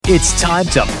It's time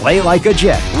to play like a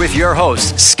Jet with your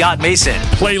host, Scott Mason.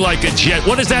 Play like a Jet.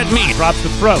 What does that mean? Drops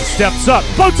the throw, steps up,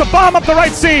 floats a bomb up the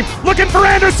right seam, looking for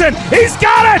Anderson. He's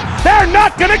got it! They're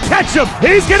not going to catch him.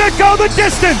 He's going to go the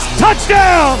distance.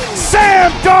 Touchdown!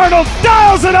 Sam Darnold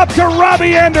dials it up to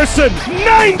Robbie Anderson.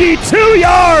 92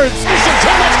 yards! Anderson,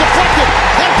 too much deflected,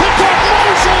 and picked off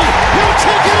Mosley. He'll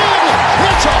take it in.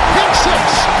 It's a pick six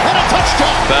and a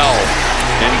touchdown. Bell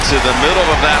into the middle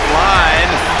of that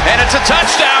line, and it's a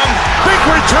touchdown. Big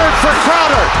return for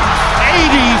Crowder.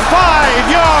 85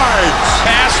 yards.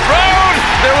 Pass thrown.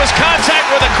 There was contact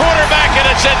with the quarterback, and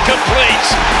it's incomplete.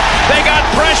 They got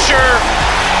pressure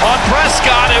on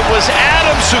Prescott. It was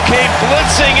Adams who came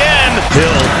blitzing in.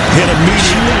 Hill hit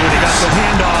immediately when he got the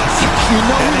handoff. You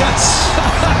know that's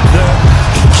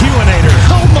The Q-inator.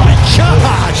 oh my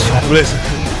gosh. Listen,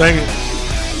 thank you.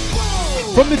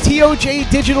 From the TOJ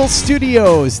Digital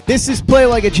Studios, this is Play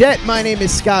Like a Jet. My name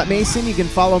is Scott Mason. You can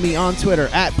follow me on Twitter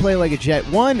at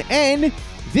PlayLikeAJet1. And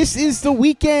this is the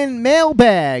weekend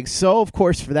mailbag. So, of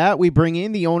course, for that, we bring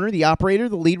in the owner, the operator,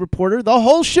 the lead reporter, the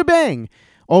whole shebang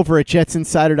over at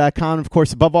JetsInsider.com. Of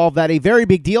course, above all of that, a very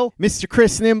big deal, Mr.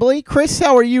 Chris Nimbley. Chris,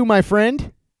 how are you, my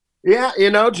friend? Yeah,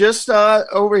 just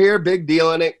over here, big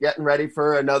deal in it, getting ready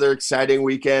for another exciting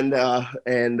weekend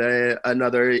and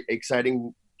another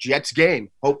exciting Jets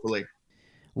game, hopefully.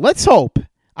 Let's hope.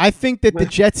 I think that the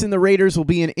Jets and the Raiders will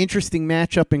be an interesting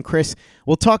matchup, and Chris,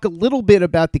 we'll talk a little bit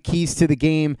about the keys to the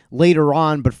game later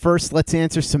on, but first let's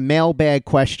answer some mailbag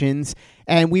questions,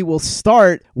 and we will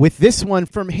start with this one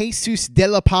from Jesus De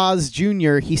La Paz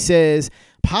Jr. He says,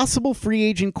 possible free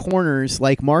agent corners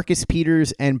like Marcus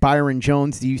Peters and Byron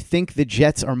Jones, do you think the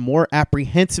Jets are more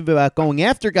apprehensive about going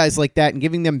after guys like that and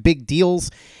giving them big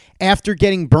deals after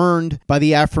getting burned by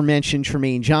the aforementioned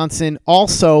Trumaine Johnson?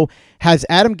 Also, has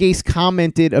Adam Gase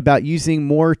commented about using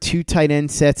more two tight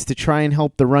end sets to try and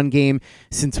help the run game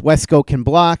since Wesco can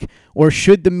block, or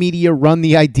should the media run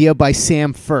the idea by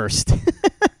Sam first?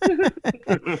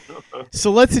 So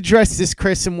let's address this,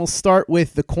 Chris, and we'll start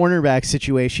with the cornerback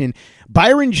situation.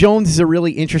 Byron Jones is a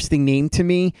really interesting name to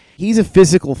me. He's a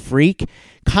physical freak,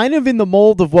 kind of in the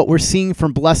mold of what we're seeing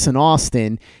from Bless and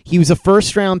Austin. He was a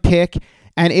first-round pick.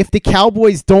 And if the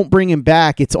Cowboys don't bring him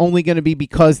back, it's only going to be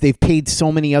because they've paid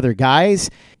so many other guys.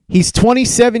 He's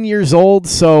 27 years old,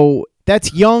 so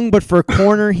that's young, but for a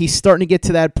corner, he's starting to get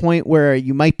to that point where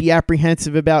you might be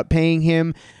apprehensive about paying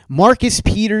him. Marcus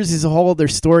Peters is a whole other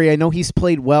story. I know he's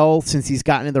played well since he's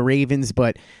gotten to the Ravens,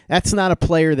 but that's not a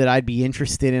player that I'd be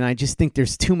interested in. I just think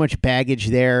there's too much baggage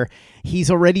there.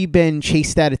 He's already been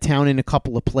chased out of town in a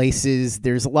couple of places.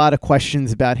 There's a lot of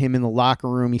questions about him in the locker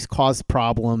room. He's caused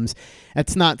problems.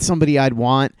 That's not somebody I'd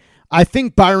want. I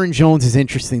think Byron Jones is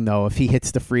interesting, though, if he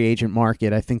hits the free agent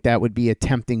market. I think that would be a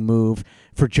tempting move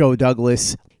for Joe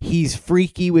Douglas. He's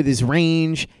freaky with his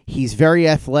range. He's very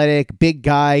athletic, big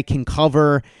guy, can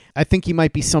cover. I think he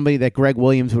might be somebody that Greg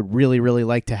Williams would really, really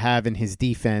like to have in his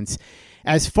defense.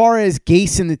 As far as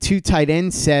Gase and the two tight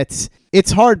end sets,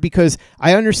 it's hard because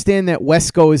I understand that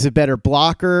Wesco is a better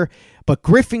blocker, but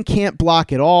Griffin can't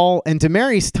block at all, and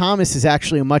Demaryius Thomas is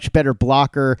actually a much better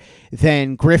blocker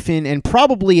than Griffin, and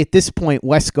probably at this point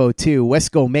Wesco too.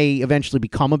 Wesco may eventually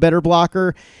become a better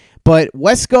blocker, but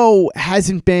Wesco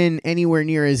hasn't been anywhere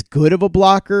near as good of a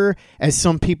blocker as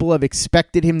some people have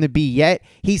expected him to be yet.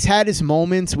 He's had his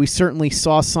moments. We certainly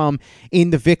saw some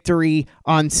in the victory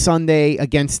on Sunday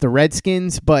against the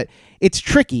Redskins, but it's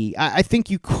tricky. I think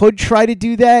you could try to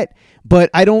do that, but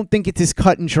I don't think it's as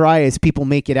cut and dry as people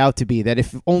make it out to be, that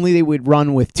if only they would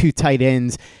run with two tight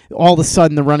ends, all of a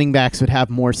sudden the running backs would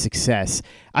have more success.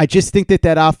 I just think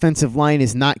that offensive line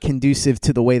is not conducive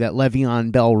to the way that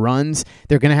Le'Veon Bell runs.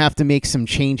 They're going to have to make some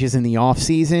changes in the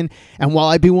offseason, and while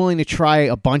I'd be willing to try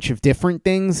a bunch of different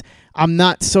things, I'm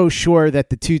not so sure that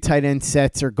the two tight end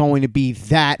sets are going to be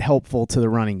that helpful to the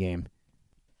running game.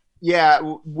 Yeah,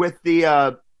 with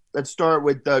the let's start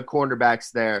with the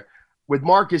cornerbacks there. With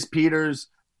Marcus Peters,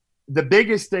 the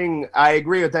biggest thing, I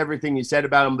agree with everything you said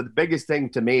about him, but the biggest thing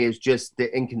to me is just the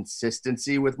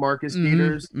inconsistency with Marcus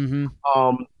Peters.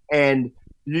 Mm-hmm. And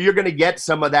you're going to get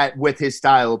some of that with his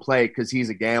style of play because he's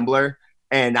a gambler,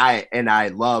 and I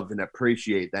love and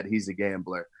appreciate that he's a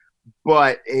gambler.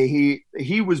 But he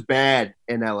was bad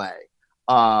in LA.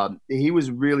 He was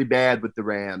really bad with the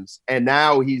Rams, and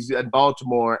now he's in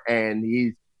Baltimore, and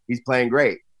he's playing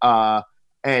great.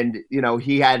 And,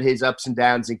 he had his ups and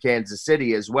downs in Kansas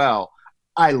City as well.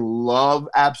 I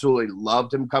absolutely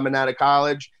loved him coming out of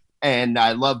college, and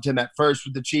I loved him at first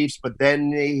with the Chiefs, but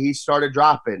then he started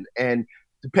dropping. And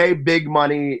to pay big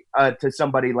money to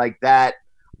somebody like that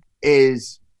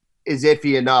is is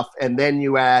iffy enough, and then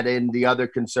you add in the other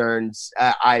concerns,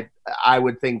 I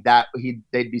would think that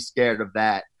they'd be scared of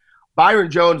that.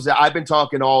 Byron Jones, I've been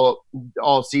talking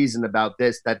all season about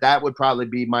this, that would probably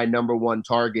be my number one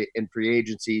target in free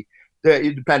agency,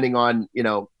 depending on,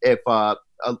 if a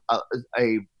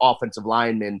offensive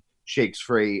lineman shakes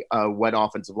free, what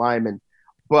offensive lineman.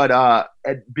 But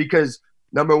because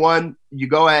number one, you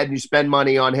go ahead and you spend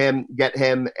money on him, get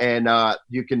him, and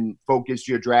you can focus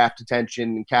your draft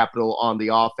attention and capital on the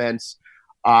offense.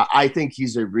 I think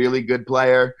he's a really good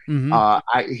player.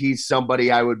 Mm-hmm. He's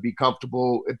somebody I would be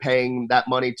comfortable paying that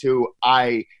money to.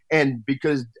 And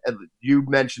because you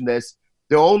mentioned this,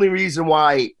 the only reason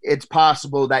why it's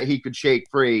possible that he could shake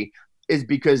free is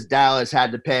because Dallas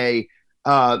had to pay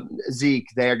Zeke.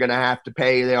 They're going to have to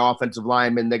pay their offensive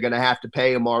lineman. They're going to have to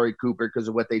pay Amari Cooper because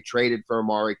of what they traded for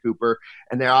Amari Cooper.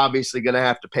 And they're obviously going to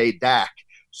have to pay Dak.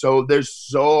 So there's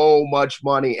so much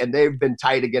money, and they've been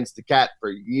tight against the cap for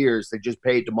years. They just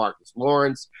paid DeMarcus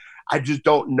Lawrence. I just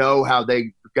don't know how they're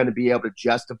going to be able to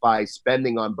justify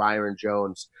spending on Byron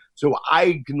Jones. So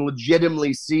I can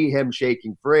legitimately see him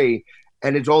shaking free,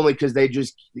 and it's only because they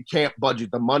can't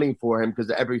budget the money for him because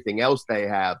of everything else they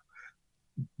have.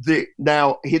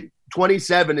 Now,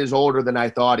 27 is older than I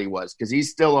thought he was because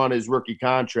he's still on his rookie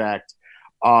contract.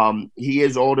 He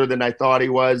is older than I thought he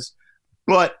was.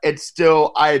 But it's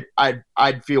still,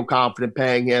 I'd feel confident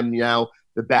paying him.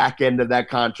 The back end of that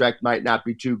contract might not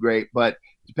be too great, but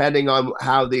depending on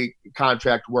how the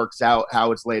contract works out,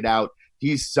 how it's laid out,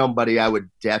 he's somebody I would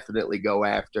definitely go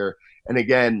after. And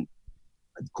again,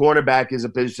 cornerback is a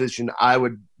position I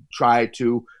would try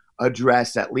to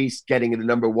address, at least getting the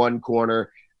number one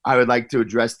corner. I would like to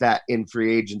address that in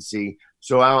free agency,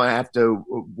 so I don't have to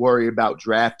worry about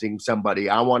drafting somebody.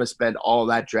 I want to spend all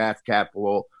that draft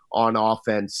capital on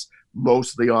offense,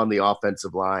 mostly on the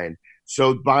offensive line.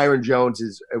 So Byron Jones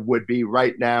would be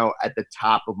right now at the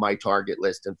top of my target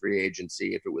list in free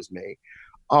agency if it was me.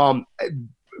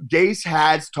 Gase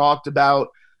has talked about,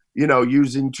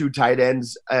 using two tight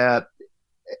ends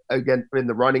again in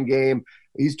the running game.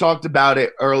 He's talked about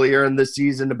it earlier in the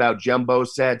season about jumbo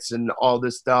sets and all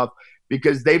this stuff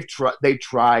because they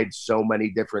tried so many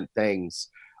different things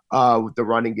with the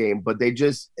running game, but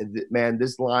this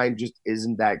line just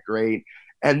isn't that great.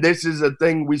 And this is a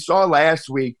thing we saw last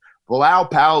week. Bilal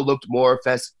Powell looked more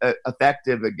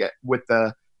effective again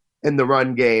in the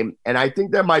run game, and I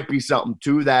think there might be something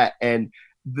to that. And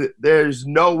there's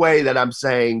no way that I'm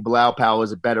saying Bilal Powell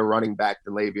is a better running back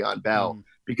than Le'Veon Bell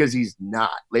because he's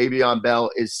not. Le'Veon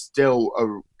Bell is still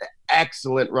an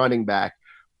excellent running back,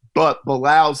 but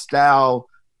Bilal's style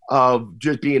of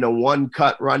just being a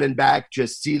one-cut running back,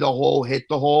 just see the hole, hit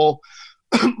the hole,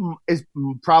 is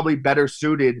probably better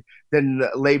suited than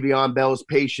Le'Veon Bell's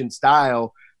patient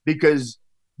style because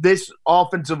this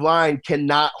offensive line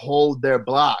cannot hold their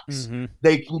blocks. Mm-hmm.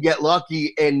 They can get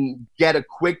lucky and get a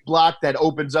quick block that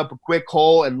opens up a quick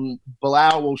hole, and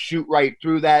Bilal will shoot right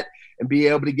through that and be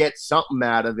able to get something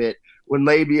out of it when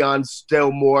Le'Veon's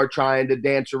still more trying to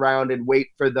dance around and wait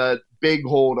for the big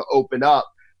hole to open up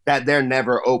that they're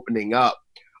never opening up.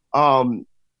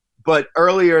 But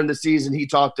earlier in the season, he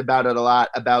talked about it a lot,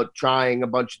 about trying a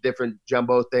bunch of different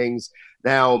jumbo things.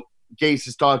 Now, Gase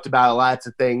has talked about lots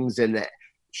of things and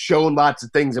shown lots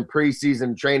of things in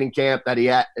preseason training camp that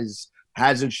he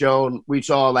hasn't shown. We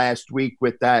saw last week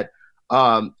with that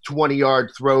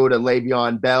 20-yard throw to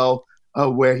Le'Veon Bell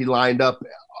where he lined up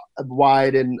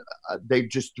wide and they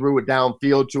just threw it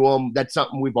downfield to him. That's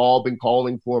something we've all been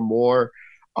calling for more.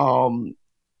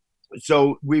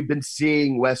 So we've been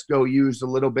seeing Wesco used a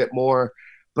little bit more.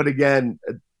 But again,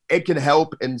 it can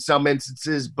help in some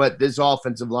instances, but this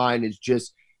offensive line is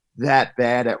just that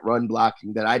bad at run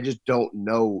blocking that I just don't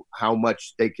know how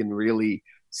much they can really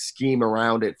scheme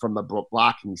around it from a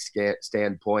blocking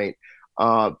standpoint.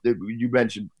 You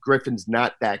mentioned Griffin's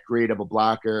not that great of a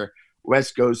blocker.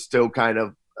 Wesco's still kind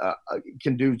of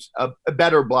can do a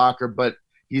better blocker, but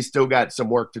he's still got some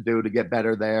work to do to get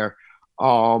better there.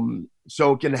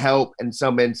 So it can help in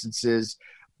some instances,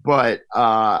 but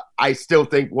I still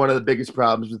think one of the biggest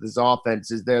problems with this offense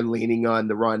is they're leaning on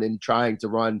the run and trying to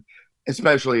run,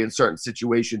 especially in certain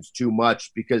situations, too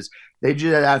much because they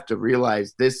just have to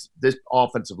realize this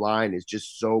offensive line is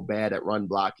just so bad at run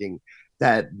blocking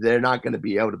that they're not going to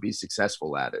be able to be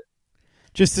successful at it.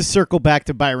 Just to circle back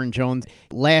to Byron Jones,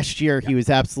 last year he was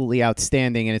absolutely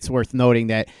outstanding, and it's worth noting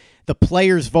that the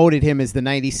players voted him as the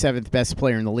 97th best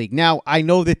player in the league. Now, I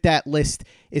know that list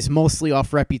is mostly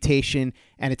off reputation,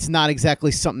 and it's not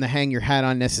exactly something to hang your hat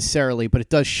on necessarily, but it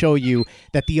does show you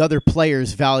that the other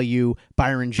players value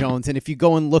Byron Jones. And if you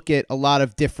go and look at a lot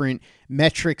of different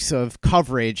metrics of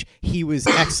coverage, he was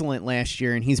excellent last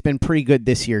year, and he's been pretty good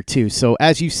this year too. So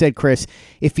as you said, Chris,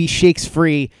 if he shakes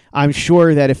free, I'm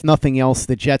sure that if nothing else,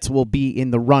 the Jets will be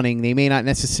in the running. They may not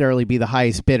necessarily be the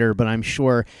highest bidder, but I'm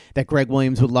sure that Greg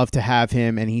Williams would love to have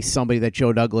him, and he's somebody that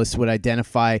Joe Douglas would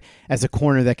identify as a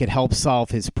corner that could help solve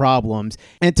his problems.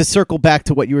 And to circle back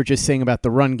to what you were just saying about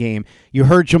the run game, you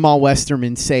heard Jamal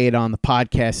Westerman say it on the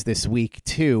podcast this week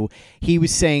too. He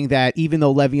was saying that even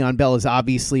though Le'Veon Bell is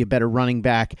obviously a better running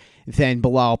back than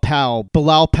Bilal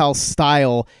Powell's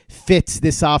style fits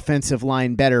this offensive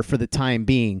line better for the time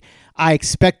being. I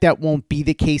expect that won't be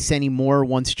the case anymore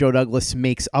once Joe Douglas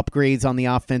makes upgrades on the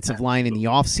offensive line in the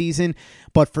offseason.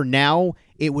 But for now,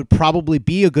 it would probably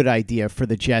be a good idea for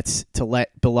the Jets to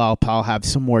let Bilal Powell have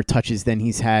some more touches than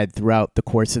he's had throughout the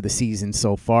course of the season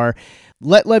so far.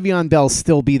 Let Le'Veon Bell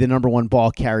still be the number one ball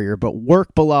carrier, but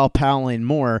work Bilal Powell in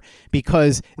more,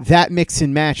 because that mix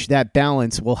and match, that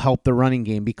balance will help the running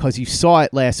game, because you saw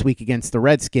it last week against the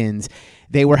Redskins.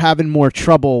 They were having more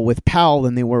trouble with Powell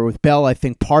than they were with Bell. I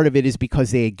think part of it is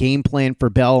because they had game planned for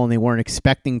Bell and they weren't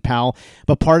expecting Powell,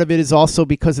 but part of it is also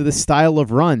because of the style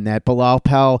of run that Bilal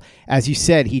Powell, as you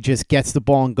said, he just gets the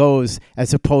ball and goes,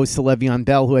 as opposed to Le'Veon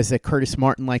Bell, who has that Curtis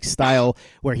Martin-like style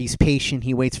where he's patient,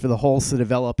 he waits for the holes to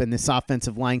develop, and this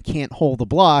offensive line can't hold the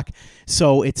block,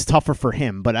 so it's tougher for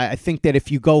him. But I think that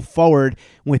if you go forward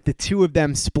with the two of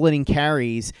them splitting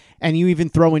carries, and you even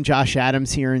throw in Josh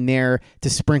Adams here and there to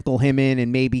sprinkle him in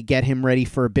and maybe get him ready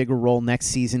for a bigger role next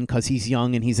season because he's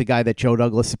young and he's a guy that Joe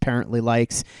Douglas apparently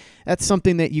likes, that's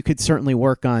something that you could certainly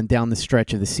work on down the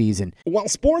stretch of the season. While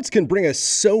sports can bring us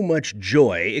so much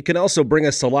joy, it can also bring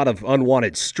us a lot of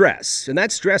unwanted stress, and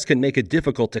that stress can make it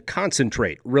difficult to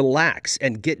concentrate, relax,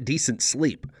 and get decent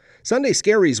sleep. Sunday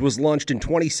Scaries was launched in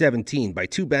 2017 by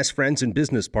two best friends and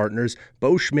business partners,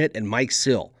 Bo Schmidt and Mike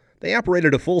Sill. They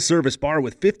operated a full-service bar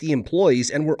with 50 employees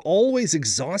and were always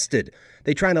exhausted.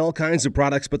 They tried all kinds of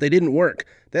products, but they didn't work.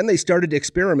 Then they started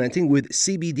experimenting with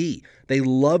CBD. They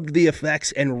loved the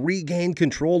effects and regained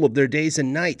control of their days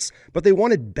and nights, but they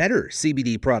wanted better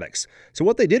CBD products. So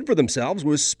what they did for themselves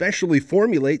was specially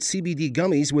formulate CBD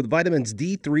gummies with vitamins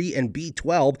D3 and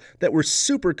B12 that were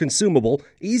super consumable,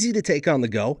 easy to take on the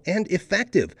go, and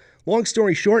effective. Long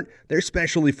story short, their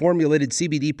specially formulated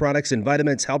CBD products and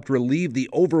vitamins helped relieve the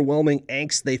overwhelming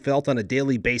angst they felt on a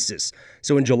daily basis.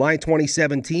 So in July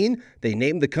 2017, they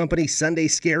named the company Sunday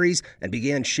Scaries and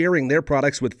began sharing their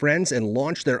products with friends and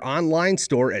launched their online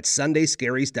store at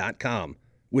sundayscaries.com.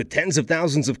 With tens of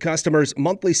thousands of customers,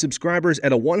 monthly subscribers,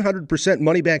 and a 100%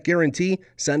 money-back guarantee,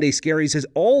 Sunday Scaries has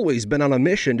always been on a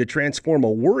mission to transform a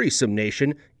worrisome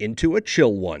nation into a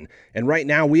chill one. And right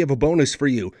now, we have a bonus for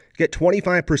you. Get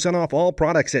 25% off all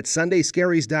products at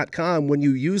sundayscaries.com when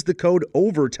you use the code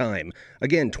OVERTIME.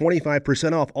 Again,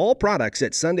 25% off all products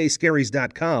at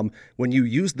sundayscaries.com when you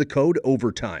use the code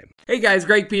OVERTIME. Hey guys,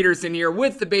 Greg Peterson here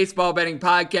with the Baseball Betting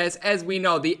Podcast. As we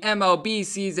know, the MLB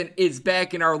season is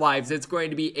back in our lives. It's going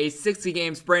to be a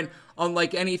 60-game sprint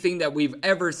unlike anything that we've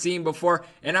ever seen before,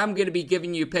 and I'm going to be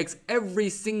giving you picks every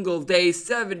single day,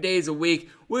 7 days a week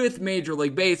with Major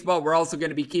League Baseball. We're also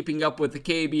going to be keeping up with the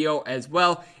KBO as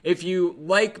well. If you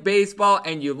like baseball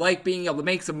and you like being able to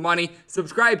make some money,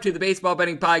 subscribe to the Baseball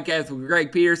Betting Podcast with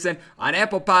Greg Peterson on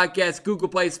Apple Podcasts, Google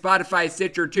Play, Spotify,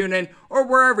 Stitcher, TuneIn, or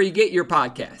wherever you get your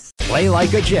podcasts. Play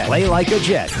like a Jet. Play like a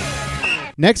Jet.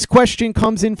 Next question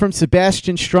comes in from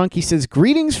Sebastian Strunk. He says,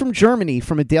 greetings from Germany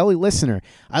from a daily listener.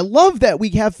 I love that we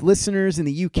have listeners in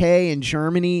the UK and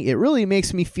Germany. It really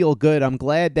makes me feel good. I'm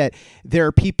glad that there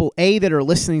are people, A, that are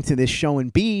listening to this show,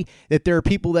 and B, that there are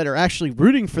people that are actually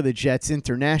rooting for the Jets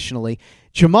internationally.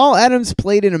 Jamal Adams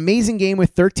played an amazing game with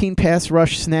 13 pass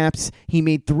rush snaps. He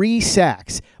made 3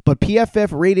 sacks, but PFF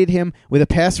rated him with a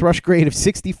pass rush grade of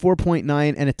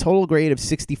 64.9 and a total grade of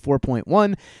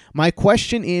 64.1. My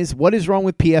question is, what is wrong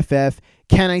with PFF?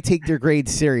 Can I take their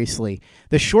grades seriously?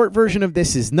 The short version of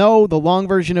this is no. The long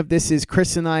version of this is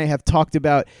Chris and I have talked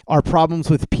about our problems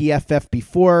with PFF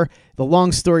before. The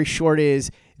long story short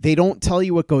is they don't tell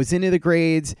you what goes into the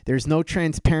grades. There's no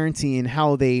transparency in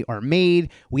how they are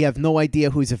made. We have no idea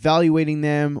who's evaluating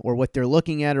them or what they're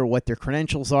looking at or what their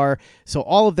credentials are. So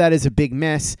all of that is a big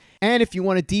mess. And if you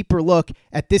want a deeper look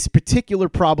at this particular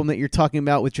problem that you're talking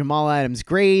about with Jamal Adams'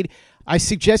 grade, I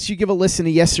suggest you give a listen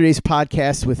to yesterday's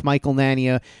podcast with Michael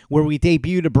Nania, where we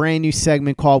debuted a brand new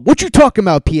segment called What You Talking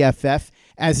About, PFF,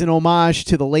 as an homage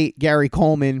to the late Gary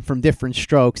Coleman from Different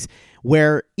Strokes.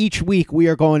 where each week we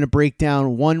are going to break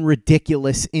down one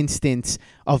ridiculous instance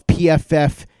of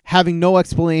PFF having no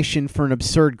explanation for an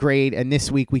absurd grade. And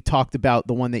this week we talked about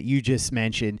the one that you just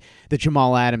mentioned, the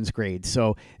Jamal Adams grade.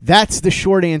 So that's the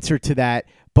short answer to that.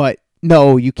 But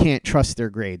no, you can't trust their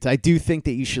grades. I do think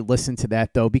that you should listen to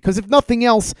that, though, because if nothing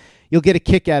else, you'll get a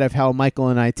kick out of how Michael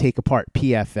and I take apart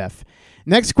PFF.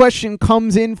 Next question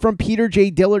comes in from Peter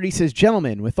J. Dillard. He says,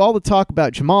 gentlemen, with all the talk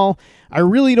about Jamal, I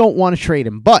really don't want to trade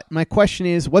him. But my question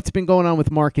is, what's been going on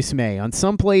with Marcus Maye? On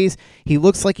some plays, he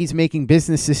looks like he's making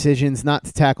business decisions not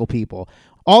to tackle people.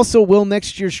 Also, will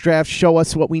next year's draft show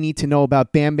us what we need to know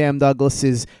about Bam Bam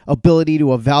Douglas's ability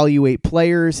to evaluate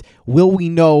players? Will we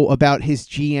know about his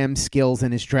GM skills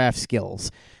and his draft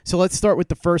skills? So let's start with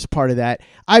the first part of that.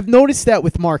 I've noticed that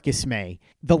with Marcus Maye.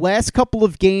 The last couple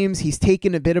of games, he's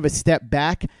taken a bit of a step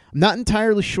back. I'm not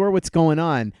entirely sure what's going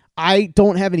on. I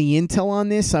don't have any intel on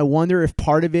this. I wonder if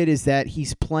part of it is that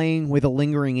he's playing with a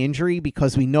lingering injury,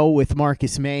 because we know with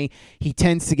Marcus Maye, he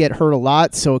tends to get hurt a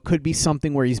lot. So it could be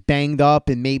something where he's banged up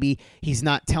and maybe he's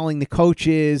not telling the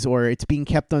coaches, or it's being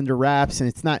kept under wraps and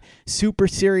it's not super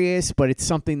serious, but it's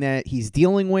something that he's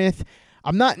dealing with.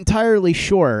 I'm not entirely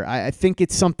sure. I think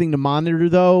it's something to monitor,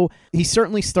 though. He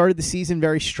certainly started the season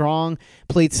very strong,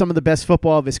 played some of the best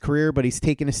football of his career, but he's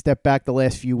taken a step back the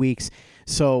last few weeks.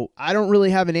 So I don't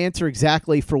really have an answer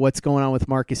exactly for what's going on with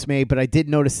Marcus Maye, but I did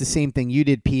notice the same thing you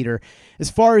did, Peter. As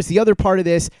far as the other part of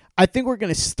this, I think we're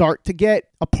going to start to get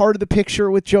a part of the picture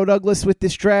with Joe Douglas with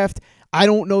this draft. I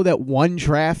don't know that one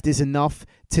draft is enough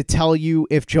to tell you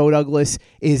if Joe Douglas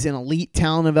is an elite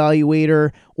talent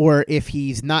evaluator or if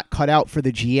he's not cut out for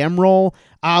the GM role.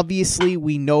 Obviously,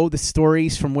 we know the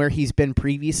stories from where he's been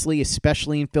previously,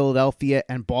 especially in Philadelphia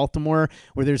and Baltimore,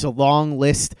 where there's a long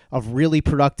list of really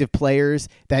productive players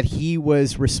that he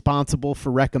was responsible for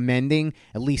recommending,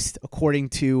 at least according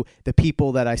to the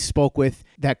people that I spoke with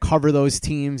that cover those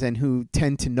teams and who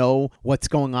tend to know what's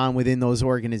going on within those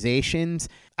organizations.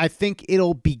 I think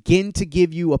it'll begin to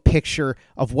give you a picture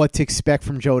of what to expect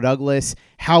from Joe Douglas,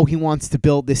 how he wants to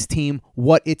build this team,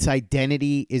 what its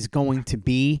identity is going to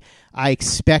be. I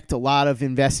expect a lot of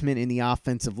investment in the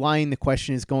offensive line. The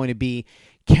question is going to be,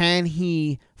 can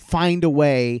he find a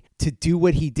way to do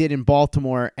what he did in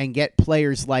Baltimore and get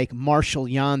players like Marshall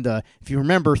Yanda? If you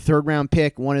remember, third-round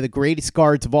pick, one of the greatest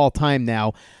guards of all time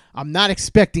now. I'm not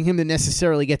expecting him to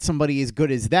necessarily get somebody as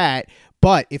good as that,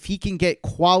 but if he can get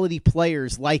quality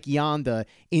players like Yanda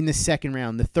in the second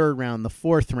round, the third round, the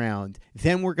fourth round,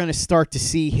 then we're going to start to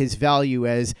see his value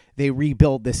as they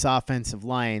rebuild this offensive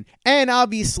line. And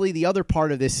obviously the other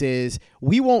part of this is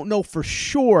we won't know for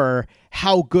sure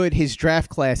how good his draft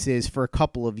class is for a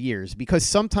couple of years, because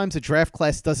sometimes a draft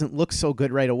class doesn't look so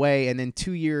good right away, and then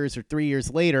 2 years or 3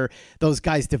 years later, those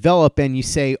guys develop and you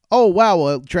say, oh, wow,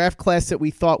 a draft class that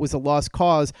we thought was a lost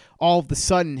cause all of a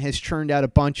sudden has churned out a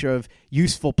bunch of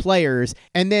useful players.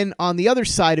 And then on the other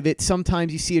side of it,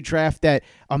 sometimes you see a draft that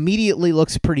immediately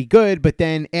looks pretty good, but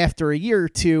then after a year or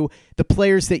two, the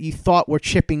players that you thought were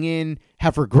chipping in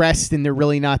have regressed and they're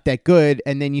really not that good.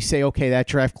 And then you say, okay, that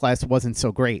draft class wasn't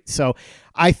so great. So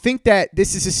I think that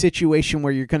this is a situation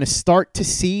where you're going to start to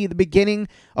see the beginning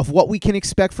of what we can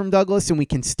expect from Douglas, and we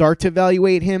can start to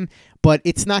evaluate him, but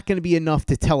it's not going to be enough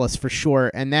to tell us for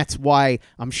sure. And that's why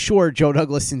I'm sure Joe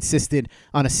Douglas insisted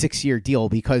on a 6-year deal,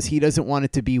 because he doesn't want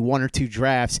it to be 1 or 2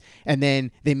 drafts and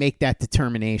then they make that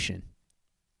determination.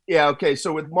 Yeah, okay.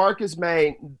 So with Marcus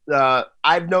Maye,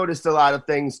 I've noticed a lot of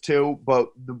things too, but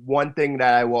the one thing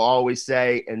that I will always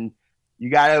say, and you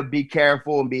got to be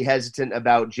careful and be hesitant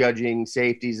about judging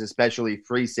safeties, especially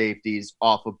free safeties,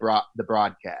 off of the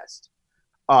broadcast.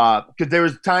 Because there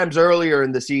was times earlier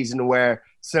in the season where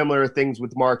similar things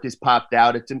with Marcus popped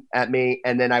out at me,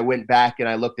 and then I went back and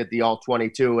I looked at the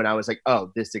All-22, and I was like,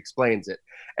 oh, this explains it.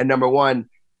 And number one,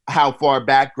 how far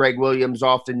back Greg Williams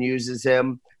often uses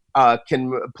him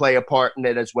can play a part in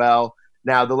it as well.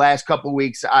 Now, the last couple of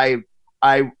weeks, I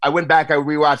went back, I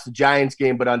rewatched the Giants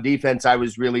game, but on defense, I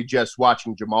was really just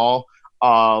watching Jamal.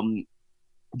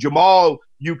 Jamal,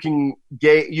 you can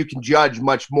judge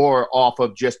much more off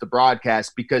of just the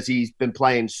broadcast, because he's been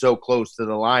playing so close to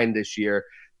the line this year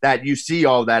that you see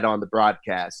all that on the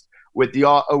broadcast. With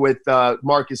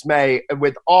Marcus Maye,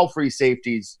 with all free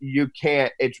safeties, you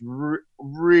can't. It's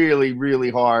really, really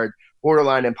hard,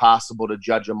 borderline impossible to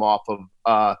judge them off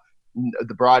of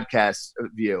the broadcast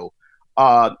view.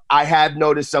 I have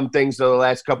noticed some things the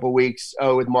last couple of weeks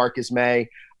with Marcus Maye.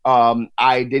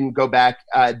 I didn't go back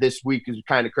this week. Is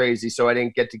kind of crazy, so I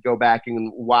didn't get to go back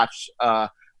and watch.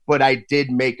 But I did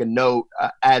make a note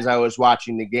as I was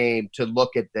watching the game to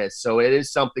look at this. So it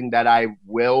is something that I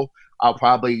will I'll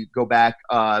probably go back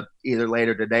either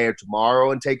later today or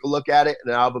tomorrow and take a look at it,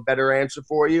 and I'll have a better answer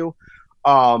for you.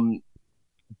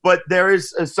 But there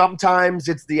is sometimes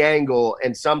it's the angle,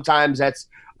 and sometimes that's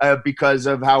because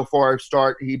of how far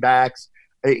start he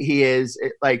is.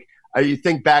 You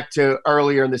think back to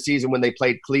earlier in the season when they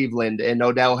played Cleveland and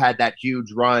Odell had that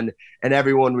huge run and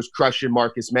everyone was crushing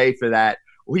Marcus Maye for that.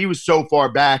 Well, he was so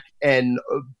far back and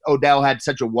Odell had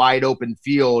such a wide open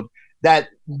field that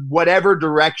whatever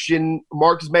direction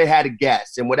Marcus Maye had to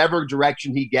guess, and whatever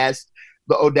direction he guessed,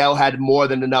 the Odell had more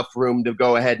than enough room to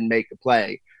go ahead and make a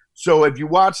play. So if you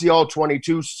watch the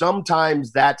All-22,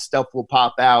 sometimes that stuff will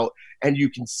pop out and you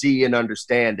can see and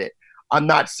understand it. I'm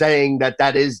not saying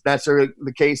that is necessarily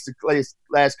the case the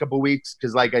last couple of weeks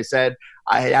because, like I said,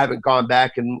 I haven't gone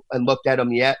back and looked at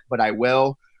them yet, but I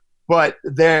will. But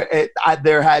there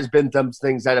has been some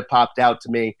things that have popped out to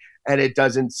me, and it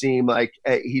doesn't seem like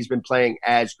he's been playing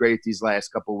as great these last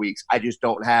couple of weeks. I just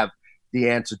don't have the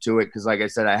answer to it because, like I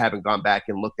said, I haven't gone back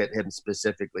and looked at him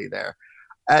specifically there.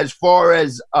 As far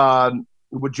as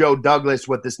with Joe Douglas,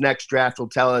 what this next draft will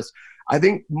tell us, I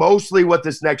think mostly what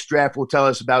this next draft will tell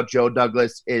us about Joe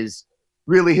Douglas is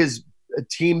really his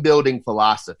team-building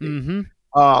philosophy.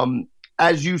 Mm-hmm.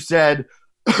 As you said,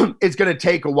 it's going to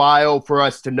take a while for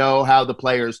us to know how the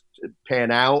players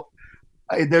pan out.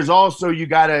 There's also, you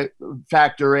got to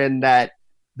factor in that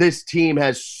this team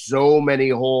has so many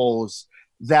holes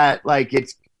that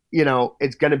it's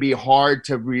going to be hard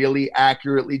to really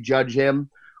accurately judge him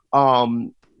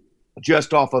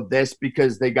just off of this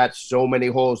because they got so many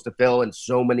holes to fill and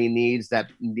so many needs that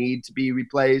need to be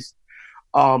replaced.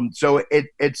 So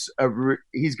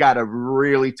he's got a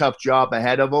really tough job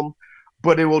ahead of him,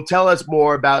 but it will tell us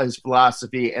more about his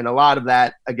philosophy. And a lot of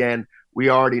that, again, we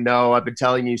already know. I've been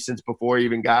telling you since before he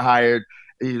even got hired.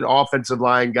 He's an offensive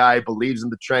line guy, believes in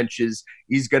the trenches.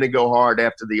 He's going to go hard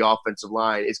after the offensive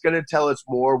line. It's going to tell us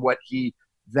more what he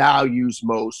values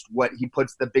most, what he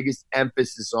puts the biggest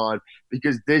emphasis on,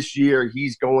 because this year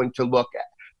he's going to look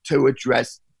to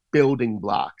address building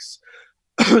blocks.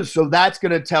 So that's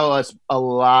going to tell us a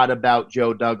lot about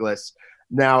Joe Douglas.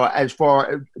 Now, as far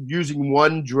as using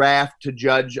one draft to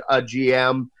judge a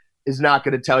GM is not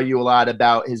going to tell you a lot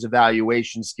about his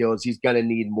evaluation skills. He's going to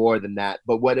need more than that.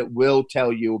 But what it will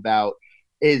tell you about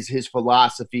is his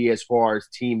philosophy as far as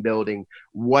team building,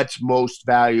 what's most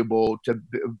valuable to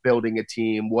building a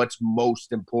team, what's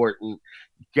most important.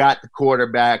 You got the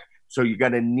quarterback, so you're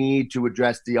going to need to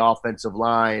address the offensive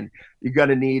line. You're going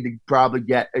to need to probably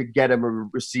get him a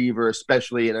receiver,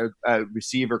 especially in a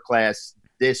receiver class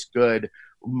this good,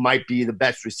 might be the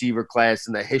best receiver class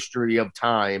in the history of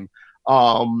time.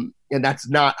 And that's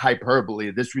not hyperbole.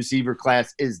 This receiver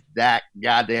class is that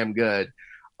goddamn good.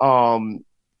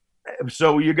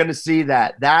 So you're going to see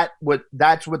that's what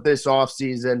this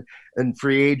offseason and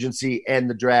free agency and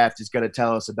the draft is going to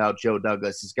tell us about Joe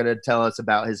Douglas. It's going to tell us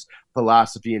about his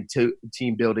philosophy and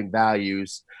team building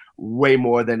values way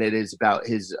more than it is about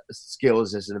his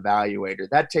skills as an evaluator.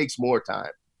 That takes more time.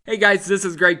 Hey guys, this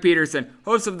is Greg Peterson,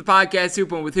 host of the podcast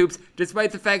Hoopin' with Hoops.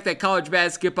 Despite the fact that college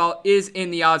basketball is in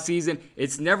the offseason,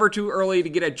 it's never too early to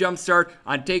get a jump start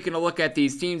on taking a look at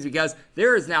these teams because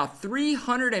there is now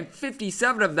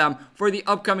 357 of them for the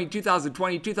upcoming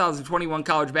 2020-2021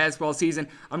 college basketball season.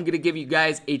 I'm going to give you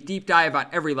guys a deep dive on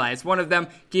every last one of them,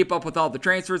 keep up with all the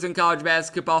transfers in college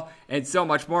basketball, and so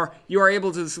much more. You are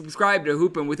able to subscribe to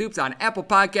Hoopin' with Hoops on Apple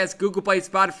Podcasts, Google Play,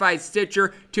 Spotify,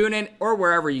 Stitcher, TuneIn, or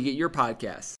wherever you get your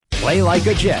podcasts. Play like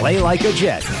a Jet. Play like a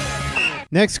Jet.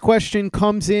 Next question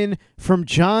comes in from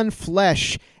John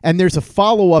Flesh, and there's a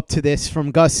follow-up to this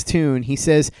from Gus Toon. He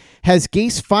says, has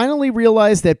Gase finally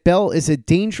realized that Bell is a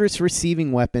dangerous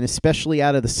receiving weapon, especially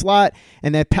out of the slot,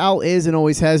 and that Powell is and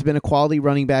always has been a quality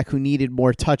running back who needed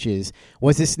more touches?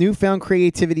 Was this newfound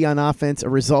creativity on offense a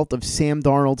result of Sam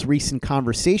Darnold's recent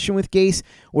conversation with Gase,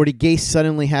 or did Gase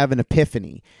suddenly have an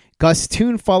epiphany? Gus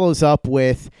Toon follows up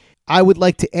with, I would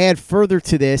like to add further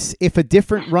to this, if a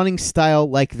different running style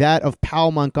like that of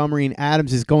Powell, Montgomery, and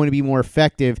Adams is going to be more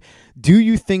effective, do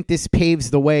you think this paves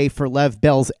the way for Lev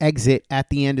Bell's exit at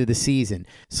the end of the season?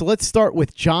 So let's start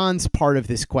with John's part of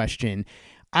this question.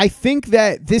 I think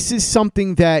that this is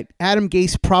something that Adam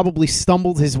Gase probably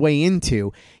stumbled his way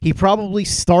into. He probably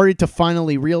started to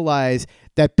finally realize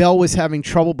that Bell was having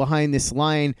trouble behind this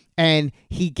line, and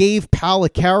he gave Powell a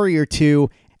carry or two,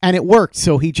 and it worked,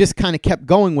 so he just kind of kept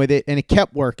going with it, and it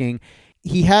kept working.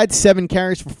 He had 7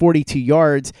 carries for 42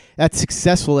 yards. That's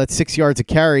successful. That's 6 yards a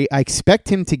carry. I expect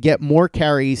him to get more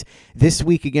carries this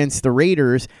week against the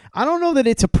Raiders. I don't know that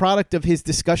it's a product of his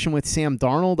discussion with Sam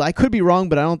Darnold. I could be wrong,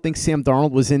 but I don't think Sam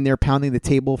Darnold was in there pounding the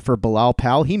table for Bilal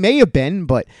Powell. He may have been,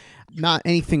 but not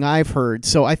anything I've heard.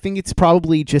 So I think it's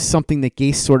probably just something that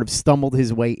Gase sort of stumbled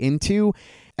his way into.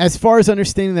 As far as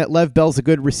understanding that Lev Bell's a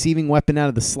good receiving weapon out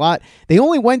of the slot, they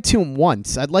only went to him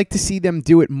once. I'd like to see them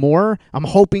do it more. I'm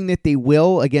hoping that they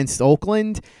will against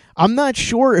Oakland. I'm not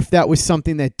sure if that was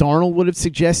something that Darnold would have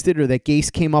suggested or that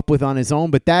Gase came up with on his own,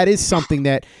 but that is something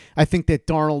that I think that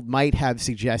Darnold might have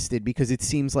suggested because it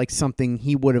seems like something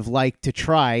he would have liked to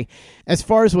try. As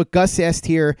far as what Gus asked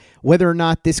here, whether or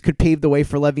not this could pave the way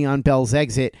for Le'Veon Bell's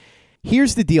exit,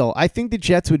 here's the deal. I think the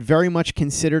Jets would very much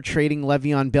consider trading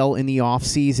Le'Veon Bell in the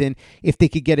offseason if they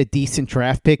could get a decent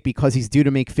draft pick because he's due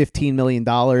to make $15 million,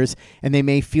 and they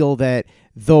may feel that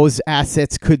those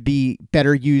assets could be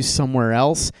better used somewhere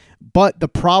else. But the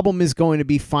problem is going to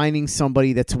be finding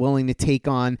somebody that's willing to take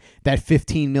on that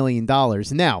 $15 million.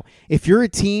 Now, if you're a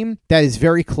team that is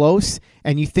very close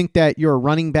and you think that you're a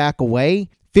running back away,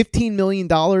 $15 million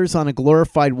on a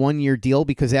glorified one-year deal,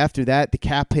 because after that, the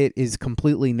cap hit is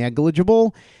completely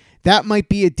negligible, that might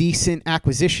be a decent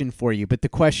acquisition for you. But the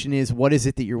question is, what is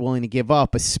it that you're willing to give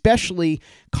up, especially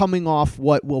coming off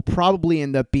what will probably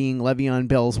end up being Le'Veon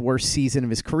Bell's worst season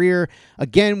of his career?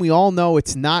 Again, we all know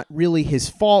it's not really his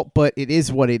fault, but it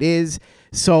is what it is.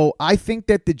 So I think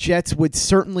that the Jets would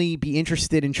certainly be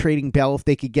interested in trading Bell if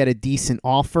they could get a decent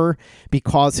offer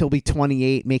because he'll be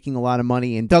 28, making a lot of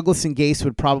money. And Douglas and Gase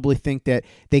would probably think that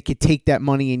they could take that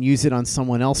money and use it on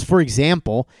someone else. For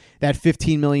example, that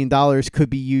 $15 million could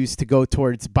be used to go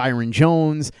towards Byron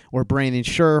Jones or Brandon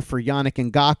Scherf for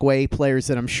Yannick Ngakoue, players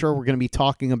that I'm sure we're going to be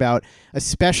talking about,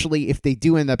 especially if they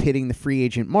do end up hitting the free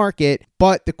agent market.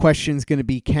 But the question is going to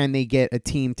be, can they get a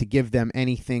team to give them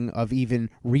anything of even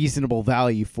reasonable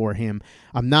value for him?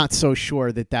 I'm not so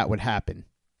sure that that would happen.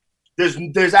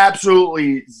 There's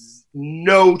absolutely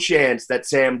no chance that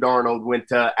Sam Darnold went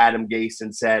to Adam Gase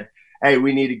and said, hey,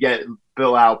 we need to get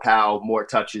Bilal Powell more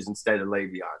touches instead of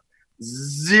Le'Veon.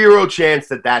 Zero chance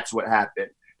that that's what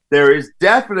happened. There is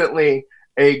definitely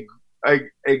a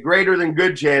greater than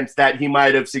good chance that he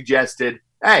might have suggested,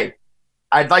 hey,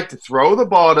 I'd like to throw the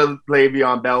ball to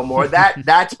Le'Veon Bell more.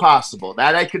 That's possible.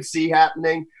 That I could see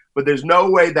happening. But there's no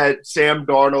way that Sam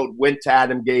Darnold went to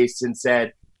Adam Gase and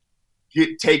said,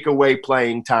 take away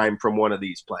playing time from one of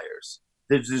these players.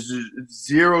 There's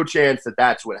zero chance that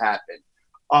that's what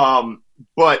happened.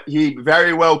 But he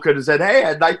very well could have said, hey,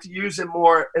 I'd like to use him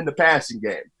more in the passing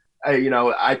game.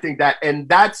 I think that – and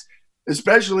that's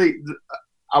especially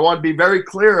 – I want to be very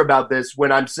clear about this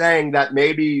when I'm saying that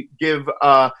maybe give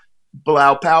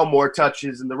Bilal Powell more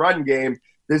touches in the run game.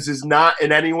 This is not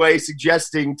in any way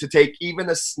suggesting to take even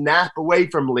a snap away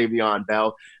from Le'Veon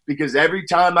Bell, because every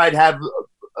time I'd have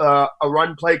a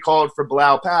run play called for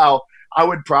Bilal Powell, I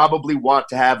would probably want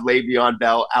to have Le'Veon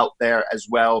Bell out there as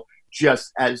well,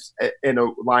 just as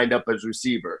lined up as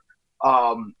receiver.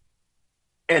 And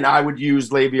I would use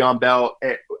Le'Veon Bell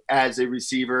as a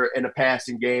receiver in a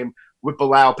passing game with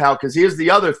Bilal Powell, because here's the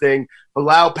other thing.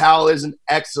 Bilal Powell is an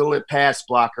excellent pass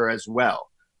blocker as well.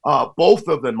 Both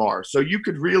of them are. So you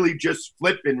could really just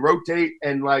flip and rotate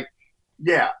and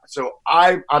So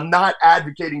I'm not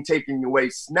advocating taking away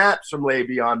snaps from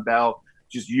Le'Veon Bell.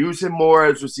 Just use him more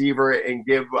as receiver and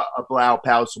give Bilal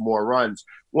Powell some more runs.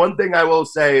 One thing I will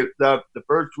say, the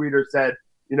first tweeter said,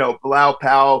 Bilal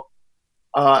Powell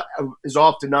is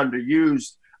often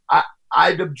underused.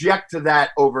 I'd object to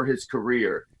that over his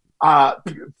career.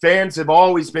 Fans have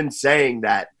always been saying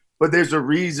that, but there's a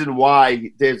reason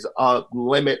why there's a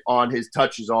limit on his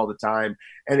touches all the time,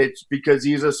 and it's because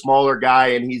he's a smaller guy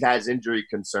and he has injury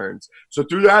concerns. So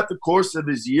throughout the course of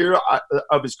his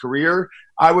career,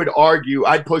 I would argue,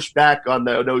 I'd push back on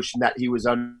the notion that he was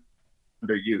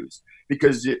underused,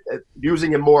 because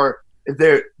using him more,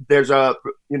 there's a,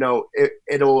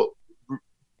 it'll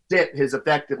dent his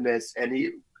effectiveness and he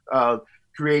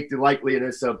create the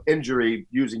likeliness of injury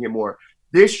using him more.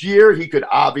 This year, he could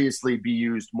obviously be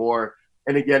used more.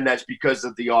 And again, that's because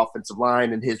of the offensive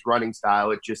line and his running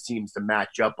style. It just seems to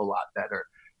match up a lot better.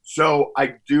 So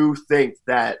I do think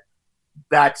that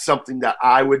that's something that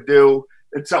I would do.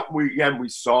 It's something we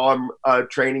saw in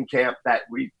training camp that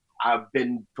I've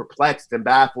been perplexed and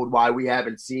baffled why we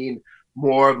haven't seen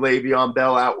more of Le'Veon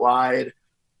Bell out wide.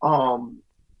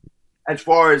 As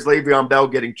far as Le'Veon Bell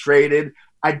getting traded,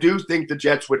 I do think the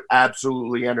Jets would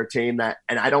absolutely entertain that,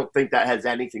 and I don't think that has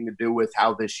anything to do with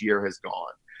how this year has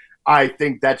gone. I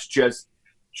think that's just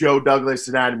Joe Douglas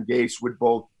and Adam Gase would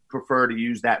both prefer to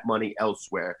use that money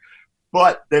elsewhere.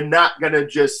 But they're not going to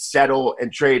just settle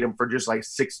and trade him for just like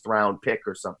sixth-round pick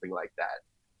or something like that.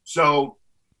 So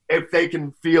if they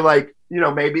can feel like,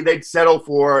 maybe they'd settle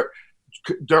for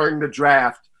during the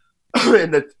draft, we're in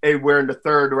the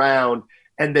third round,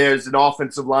 and there's an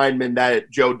offensive lineman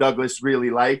that Joe Douglas really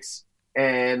likes,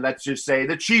 and let's just say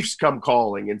the Chiefs come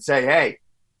calling and say, hey,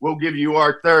 we'll give you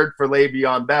our third for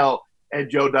Le'Veon Bell,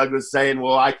 and Joe Douglas saying,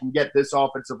 well, I can get this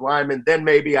offensive lineman, then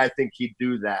maybe I think he'd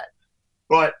do that.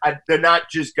 But they're not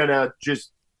just going to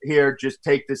just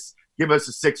take this, give us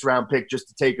a 6th-round pick just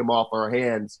to take him off our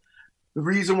hands. The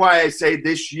reason why I say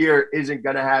this year isn't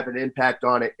going to have an impact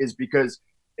on it is because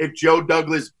if Joe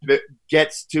Douglas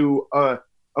gets to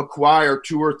acquire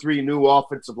 2 or 3 new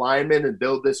offensive linemen and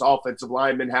build this offensive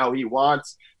lineman how he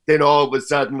wants, then all of a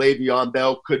sudden Le'Veon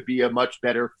Bell could be a much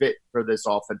better fit for this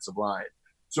offensive line.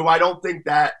 So I don't think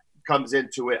that comes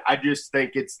into it. I just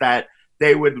think it's that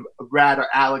they would rather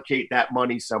allocate that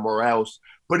money somewhere else.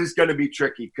 But it's going to be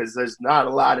tricky because there's not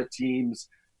a lot of teams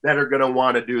that are going to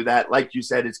want to do that. Like you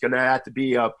said, it's going to have to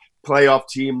be a playoff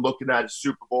team looking at a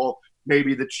Super Bowl.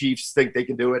 Maybe the Chiefs think they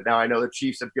can do it. Now, I know the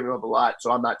Chiefs have given up a lot,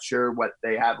 so I'm not sure what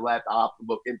they have left. I'll have to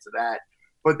look into that.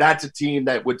 But that's a team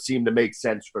that would seem to make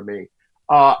sense for me.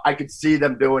 I could see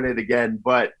them doing it again,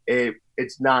 but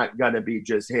it's not going to be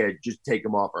just take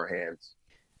them off our hands.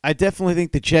 I definitely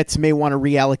think the Jets may want to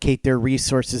reallocate their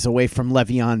resources away from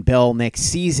Le'Veon Bell next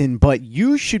season, but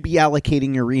you should be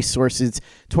allocating your resources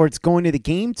towards going to the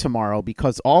game tomorrow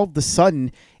because all of a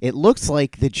sudden it looks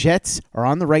like the Jets are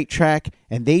on the right track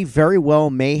and they very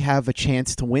well may have a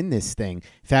chance to win this thing.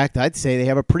 In fact, I'd say they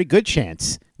have a pretty good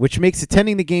chance, which makes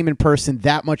attending the game in person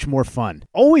that much more fun.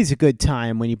 Always a good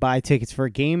time when you buy tickets for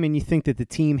a game and you think that the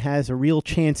team has a real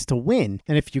chance to win.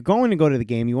 And if you're going to go to the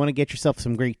game, you want to get yourself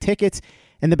some great tickets.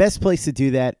 And the best place to do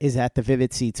that is at the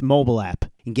Vivid Seats mobile app.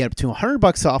 You can get up to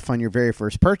 $100 off on your very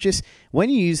first purchase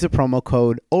when you use the promo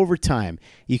code OVERTIME.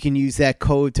 You can use that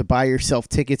code to buy yourself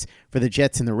tickets for the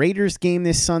Jets and the Raiders game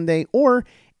this Sunday or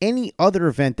any other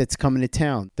event that's coming to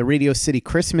town. The Radio City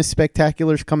Christmas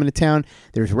Spectacular is coming to town.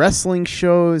 There's wrestling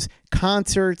shows,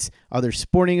 concerts, other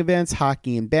sporting events,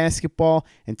 hockey and basketball,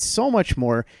 and so much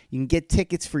more. You can get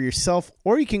tickets for yourself,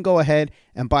 or you can go ahead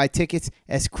and buy tickets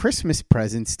as Christmas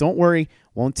presents. Don't worry,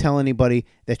 won't tell anybody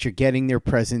that you're getting their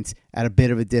presents at a bit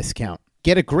of a discount.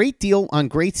 Get a great deal on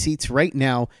great seats right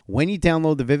now when you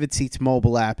download the Vivid Seats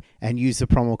mobile app and use the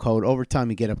promo code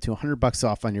OVERTIME. You get up to $100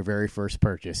 off on your very first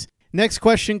purchase. Next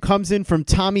question comes in from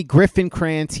Tommy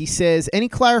Griffinkrantz. He says, any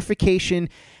clarification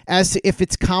as to if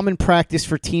it's common practice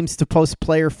for teams to post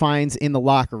player fines in the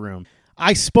locker room?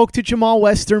 I spoke to Jamal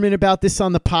Westerman about this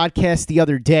on the podcast the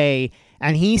other day,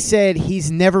 and he said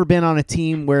he's never been on a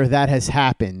team where that has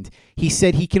happened. He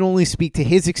said he can only speak to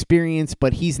his experience,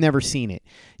 but he's never seen it.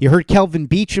 You heard Kelvin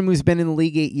Beachum, who's been in the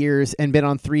league 8 years and been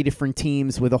on 3 different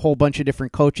teams with a whole bunch of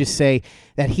different coaches, say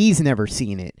that he's never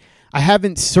seen it. I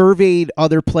haven't surveyed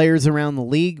other players around the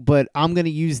league, but I'm going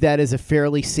to use that as a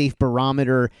fairly safe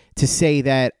barometer to say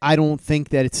that I don't think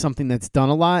that it's something that's done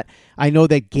a lot. I know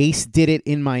that Gase did it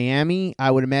in Miami. I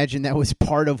would imagine that was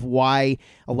part of why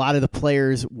a lot of the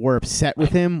players were upset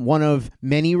with him, one of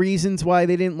many reasons why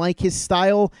they didn't like his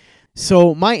style.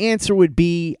 So my answer would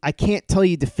be, I can't tell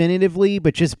you definitively,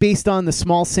 but just based on the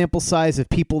small sample size of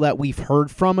people that we've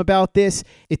heard from about this,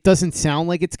 it doesn't sound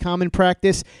like it's common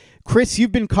practice. Chris,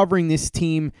 you've been covering this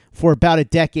team for about a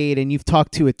decade, and you've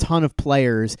talked to a ton of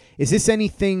players. Is this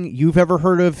anything you've ever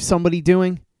heard of somebody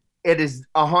doing? It is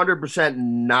 100%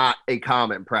 not a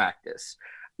common practice.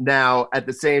 Now, at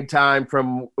the same time,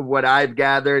 from what I've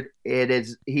gathered, Adam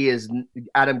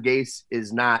Gase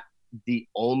is not the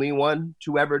only one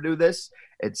to ever do this.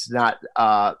 It's not,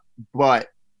 but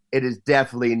it is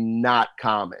definitely not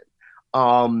common.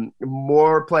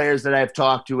 More players that I've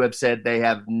talked to have said they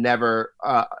have never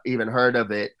even heard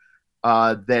of it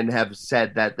than have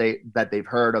said that they've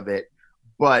heard of it.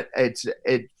 But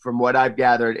from what I've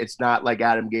gathered, it's not like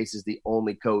Adam Gase is the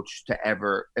only coach to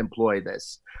ever employ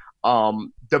this.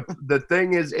 The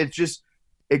thing is,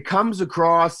 it comes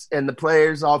across, and the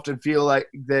players often feel like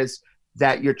this,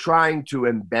 that you're trying to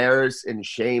embarrass and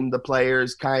shame the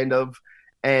players, kind of.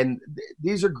 And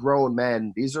these are grown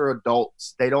men. These are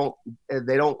adults. They don't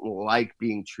like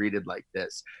being treated like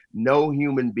this. No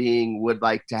human being would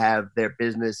like to have their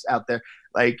business out there.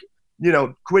 Like,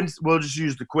 Quincy, we'll just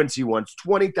use the Quincy ones,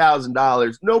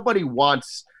 $20,000. Nobody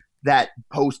wants that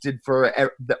posted for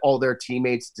all their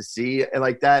teammates to see. And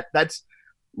like that, that's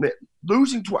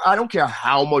losing. I don't care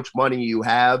how much money you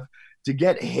have, to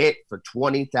get hit for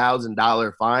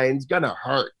 $20,000 fines gonna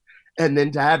hurt. And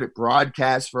then to have it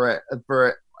broadcast for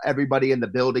everybody in the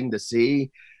building to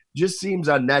see just seems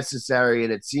unnecessary.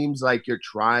 And it seems like you're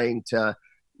trying to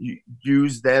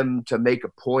use them to make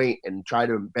a point and try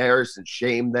to embarrass and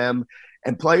shame them.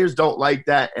 And players don't like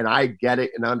that. And I get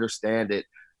it and understand it.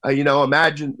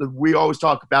 Imagine, we always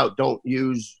talk about don't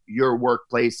use your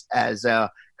workplace as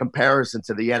a comparison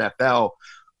to the NFL.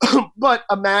 But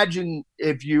imagine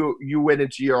if you went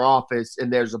into your office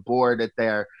and there's a board at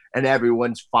there and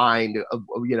everyone's fined,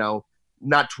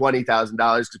 not $20,000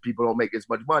 because people don't make as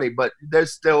much money, but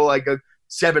there's still like a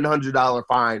 $700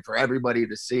 fine for everybody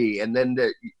to see. And then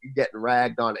you're getting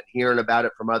ragged on and hearing about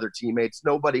it from other teammates.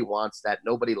 Nobody wants that.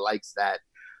 Nobody likes that.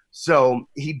 So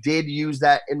he did use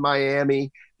that in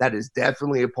Miami. That is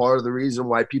definitely a part of the reason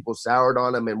why people soured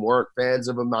on him and weren't fans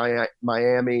of him in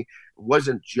Miami. It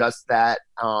wasn't just that.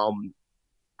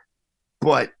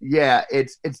 But yeah,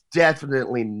 it's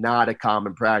definitely not a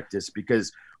common practice,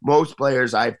 because most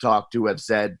players I've talked to have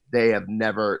said they have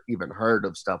never even heard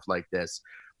of stuff like this.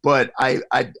 But I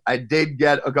did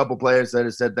get a couple players that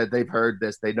have said that they've heard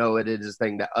this. They know it is a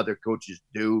thing that other coaches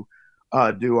do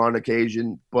on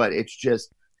occasion. But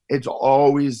it's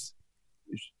always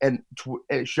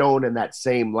shown in that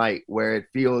same light where it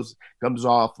comes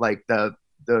off like the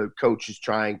coach is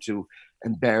trying to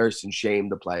embarrass and shame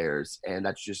the players, and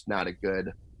that's just not a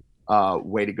good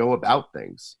way to go about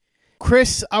things.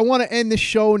 Chris, I want to end the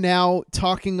show now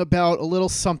talking about a little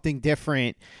something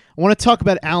different. I want to talk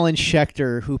about Alan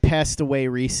Schechter, who passed away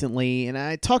recently, and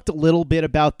I talked a little bit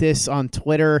about this on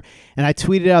Twitter, and I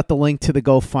tweeted out the link to the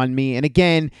GoFundMe. And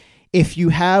again, if you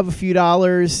have a few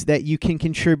dollars that you can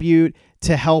contribute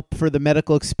to help for the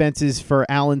medical expenses for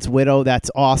Alan's widow,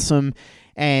 that's awesome.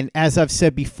 And as I've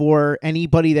said before,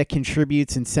 anybody that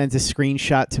contributes and sends a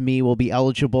screenshot to me will be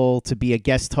eligible to be a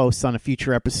guest host on a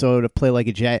future episode of Play Like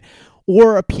a Jet,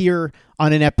 or appear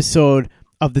on an episode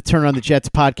of the Turn on the Jets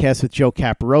podcast with Joe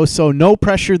Caporoso. No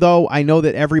pressure, though. I know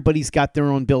that everybody's got their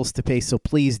own bills to pay, so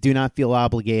please do not feel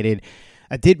obligated.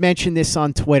 I did mention this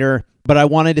on Twitter, but I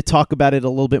wanted to talk about it a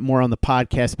little bit more on the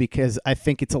podcast because I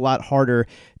think it's a lot harder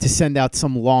to send out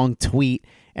some long tweet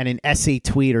and an essay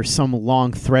tweet or some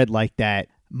long thread like that.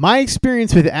 My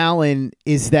experience with Alan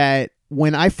is that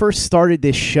when I first started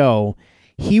this show,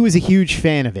 he was a huge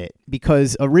fan of it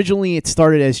because originally it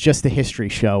started as just a history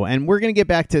show, and we're going to get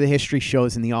back to the history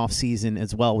shows in the off season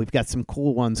as well. We've got some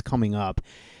cool ones coming up,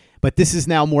 but this is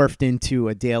now morphed into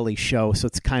a daily show, so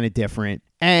it's kind of different.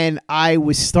 And I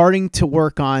was starting to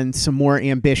work on some more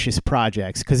ambitious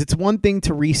projects, because it's one thing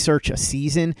to research a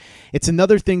season. It's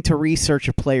another thing to research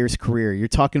a player's career. You're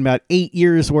talking about 8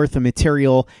 years worth of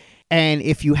material. And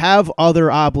if you have other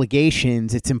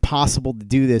obligations, it's impossible to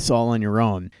do this all on your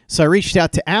own. So I reached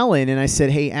out to Alan and I said,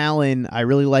 hey, Alan, I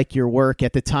really like your work.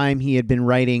 At the time, he had been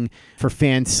writing for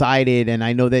Fansided, and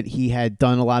I know that he had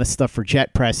done a lot of stuff for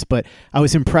Jet Press, but I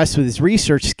was impressed with his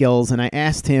research skills, and I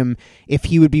asked him if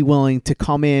he would be willing to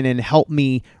come in and help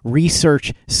me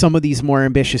research some of these more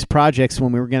ambitious projects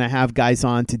when we were going to have guys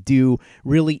on to do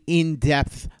really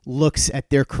in-depth looks at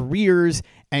their careers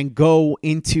and go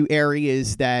into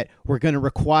areas that were going to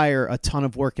require a ton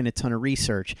of work and a ton of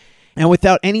research. And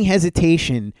without any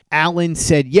hesitation, Alan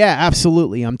said, yeah,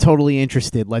 absolutely. I'm totally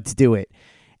interested. Let's do it.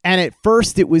 And at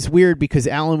first it was weird because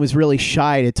Alan was really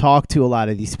shy to talk to a lot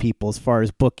of these people as far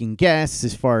as booking guests,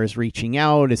 as far as reaching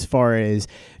out, as far as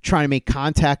trying to make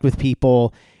contact with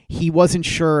people. He wasn't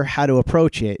sure how to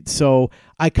approach it. So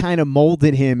I kind of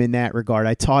molded him in that regard.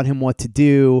 I taught him what to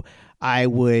do. I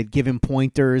would give him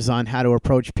pointers on how to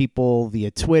approach people via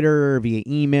Twitter, via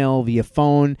email, via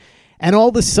phone. And all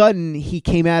of a sudden, he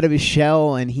came out of his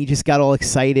shell and he just got all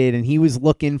excited, and he was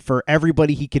looking for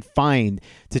everybody he could find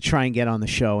to try and get on the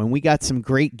show. And we got some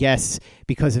great guests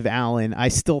because of Alan. I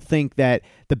still think that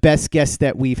the best guest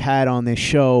that we've had on this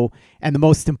show, and the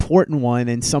most important one,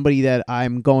 and somebody that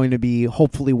I'm going to be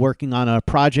hopefully working on a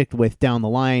project with down the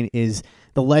line, is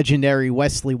the legendary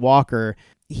Wesley Walker.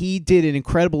 He did an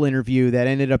incredible interview that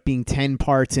ended up being 10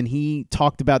 parts, and he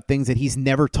talked about things that he's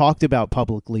never talked about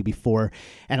publicly before.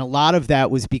 And a lot of that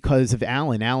was because of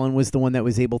Alan. Alan was the one that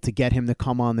was able to get him to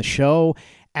come on the show.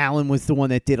 Alan was the one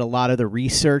that did a lot of the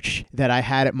research that I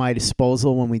had at my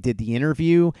disposal when we did the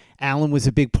interview. Alan was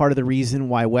a big part of the reason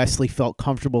why Wesley felt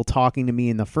comfortable talking to me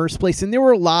in the first place. And there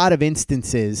were a lot of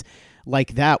instances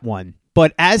like that one.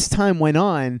 But as time went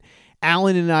on,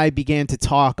 Alan and I began to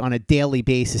talk on a daily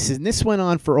basis, and this went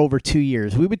on for over 2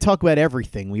 years. We would talk about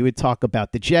everything. We would talk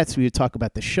about the Jets. We would talk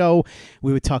about the show.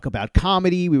 We would talk about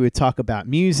comedy. We would talk about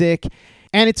music.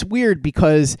 And it's weird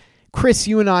because, Chris,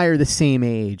 you and I are the same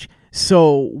age.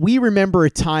 So we remember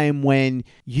a time when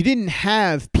you didn't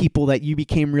have people that you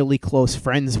became really close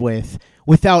friends with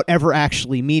without ever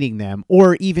actually meeting them,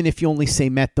 or even if you only say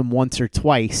met them once or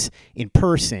twice in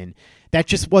person. That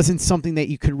just wasn't something that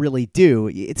you could really do.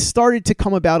 It started to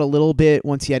come about a little bit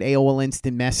once you had AOL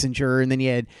Instant Messenger, and then you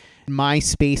had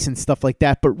MySpace and stuff like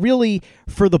that. But really,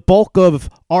 for the bulk of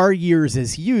our years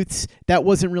as youths, that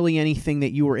wasn't really anything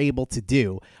that you were able to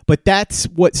do. But that's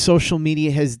what social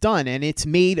media has done, and it's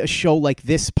made a show like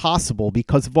this possible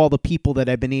because of all the people that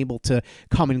I've been able to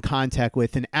come in contact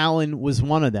with, and Alan was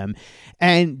one of them.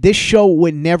 And this show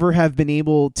would never have been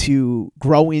able to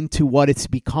grow into what it's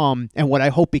become and what I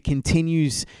hope it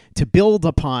continues to build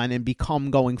upon and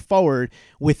become going forward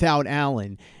without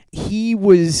Alan. He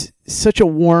was such a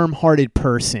warm-hearted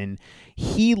person.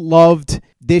 He loved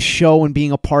this show and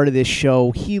being a part of this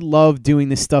show. He loved doing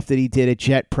the stuff that he did at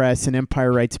Jet Press and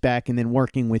Empire Writes Back, and then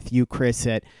working with you, Chris,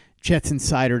 at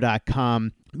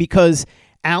jetsinsider.com, because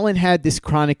Alan had this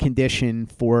chronic condition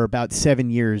for about 7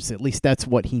 years. At least that's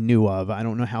what he knew of. I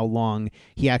don't know how long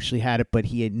he actually had it, but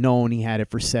he had known he had it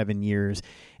for 7 years.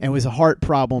 And it was a heart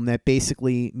problem that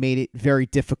basically made it very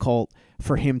difficult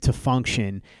for him to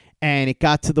function. And it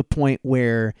got to the point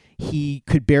where he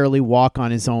could barely walk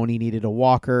on his own. He needed a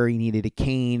walker, he needed a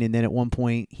cane, and then at one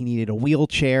point he needed a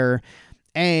wheelchair.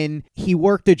 And he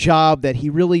worked a job that he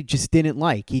really just didn't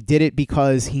like. He did it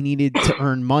because he needed to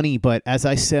earn money. But as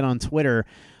I said on Twitter,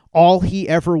 all he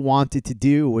ever wanted to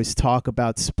do was talk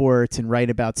about sports and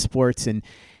write about sports. And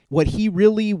what he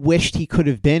really wished he could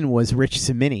have been was Rich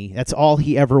Cimini. That's all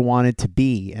he ever wanted to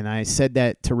be. And I said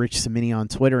that to Rich Cimini on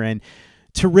Twitter. And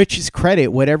to Rich's credit,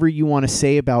 whatever you want to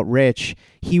say about Rich,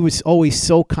 he was always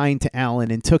so kind to Alan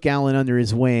and took Alan under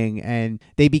his wing, and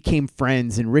they became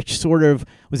friends, and Rich sort of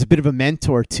was a bit of a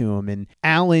mentor to him. And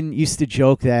Alan used to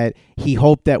joke that he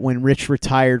hoped that when Rich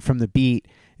retired from the beat,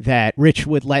 that Rich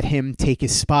would let him take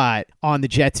his spot on the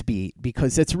Jets beat,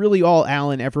 because that's really all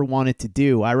Alan ever wanted to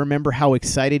do. I remember how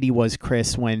excited he was,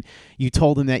 Chris, when you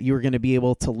told him that you were going to be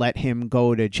able to let him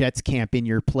go to Jets camp in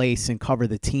your place and cover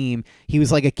the team. He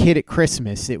was like a kid at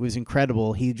Christmas. It was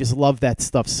incredible. He just loved that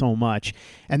stuff so much.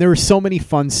 And there were so many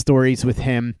fun stories with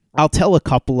him. I'll tell a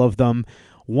couple of them.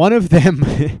 One of them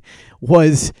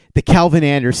was the Calvin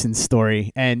Anderson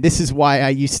story, and this is why I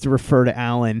used to refer to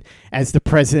Alan as the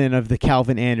president of the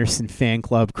Calvin Anderson fan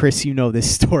club. Chris, you know this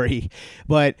story,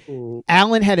 but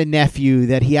Alan had a nephew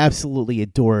that he absolutely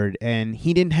adored, and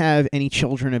he didn't have any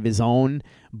children of his own,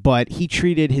 but he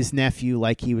treated his nephew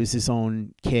like he was his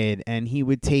own kid, and he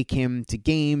would take him to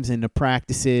games and to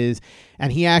practices,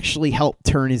 and he actually helped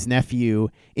turn his nephew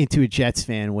into a Jets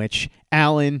fan, which,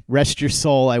 Alan, rest your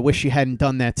soul, I wish you hadn't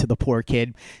done that to the poor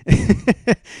kid.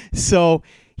 So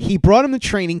he brought him to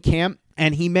training camp,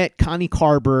 and he met Connie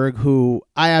Carberg, who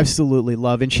I absolutely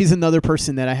love. And she's another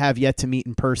person that I have yet to meet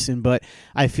in person, but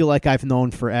I feel like I've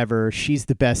known forever. She's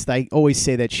the best. I always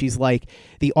say that she's like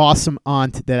the awesome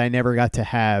aunt that I never got to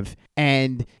have.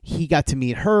 And he got to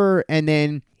meet her, and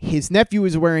then his nephew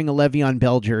was wearing a Le'Veon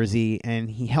Bell jersey, and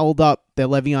he held up the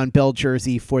Le'Veon Bell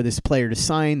jersey for this player to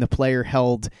sign. The player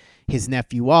held his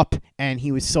nephew up, and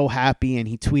he was so happy, and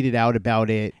he tweeted out about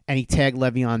it, and he tagged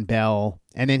Le'Veon Bell,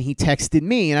 and then he texted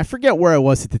me, and I forget where I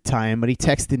was at the time, but he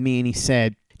texted me, and he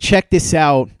said, check this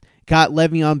out, got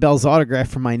Le'Veon Bell's autograph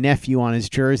from my nephew on his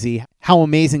jersey. How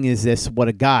amazing is this? What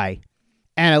a guy.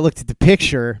 And I looked at the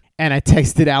picture, and I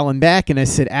texted Alan back, and I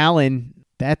said, Alan,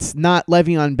 that's not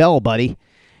Le'Veon Bell, buddy.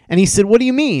 And he said, what do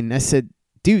you mean? I said,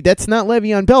 dude, that's not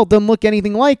Le'Veon Bell. Doesn't look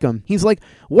anything like him. He's like,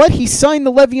 what? He signed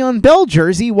the Le'Veon Bell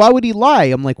jersey. Why would he lie?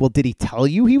 I'm like, well, did he tell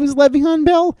you he was Le'Veon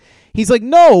Bell? He's like,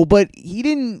 no, but he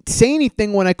didn't say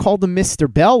anything when I called him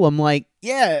Mr. Bell. I'm like,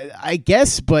 yeah, I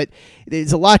guess, but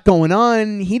there's a lot going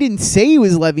on. He didn't say he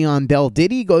was Le'Veon Bell,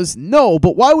 did he? He goes, no,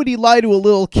 but why would he lie to a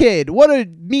little kid? What a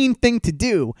mean thing to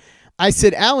do. I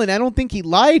said, Alan, I don't think he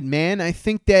lied, man. I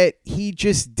think that he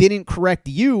just didn't correct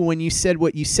you when you said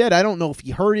what you said. I don't know if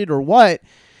he heard it or what.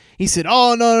 He said,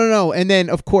 oh, no. And then,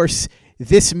 of course,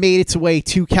 this made its way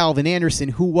to Calvin Anderson,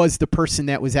 who was the person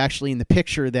that was actually in the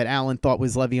picture that Alan thought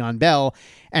was Le'Veon Bell.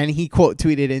 And he quote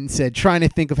tweeted and said, trying to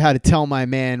think of how to tell my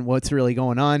man what's really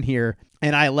going on here.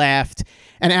 And I laughed,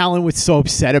 and Alan was so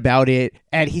upset about it.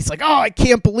 And he's like, oh, I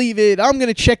can't believe it. I'm going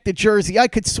to check the jersey. I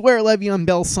could swear Le'Veon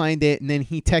Bell signed it. And then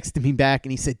he texted me back,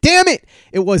 and he said, damn it,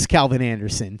 it was Calvin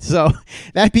Anderson. So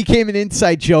that became an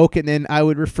inside joke, and then I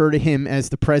would refer to him as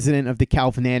the president of the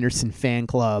Calvin Anderson fan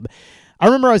club. I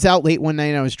remember I was out late one night,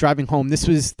 and I was driving home. This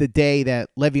was the day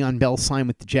that Le'Veon Bell signed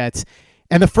with the Jets.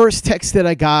 And the first text that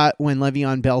I got when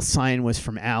Le'Veon Bell signed was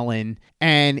from Alan,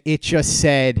 and it just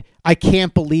said, I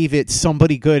can't believe it.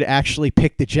 Somebody good actually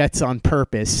picked the Jets on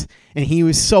purpose. And he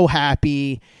was so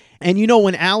happy. And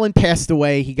when Alan passed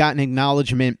away, he got an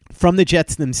acknowledgement from the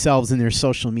Jets themselves in their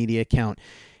social media account.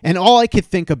 And all I could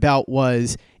think about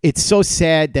was, it's so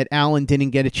sad that Alan didn't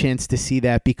get a chance to see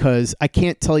that, because I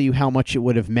can't tell you how much it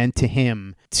would have meant to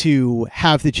him to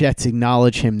have the Jets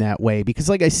acknowledge him that way. Because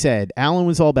like I said, Alan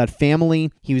was all about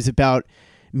family. He was about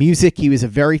music. He was a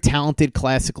very talented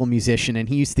classical musician, and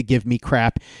he used to give me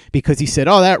crap because he said,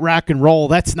 "Oh, that rock and roll,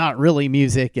 that's not really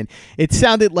music." And it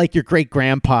sounded like your great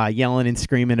grandpa yelling and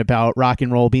screaming about rock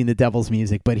and roll being the devil's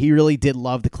music, but he really did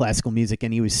love the classical music,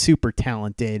 and he was super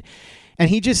talented. And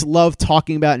he just loved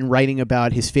talking about and writing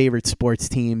about his favorite sports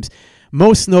teams,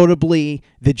 most notably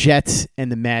the Jets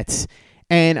and the Mets.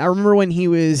 And I remember when he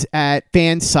was at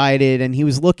Fansided and he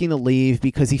was looking to leave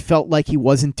because he felt like he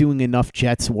wasn't doing enough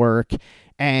Jets work,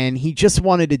 and he just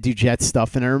wanted to do Jets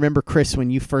stuff. And I remember, Chris,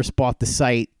 when you first bought the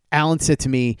site, Alan said to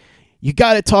me, "You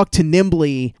got to talk to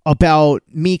Nimbley about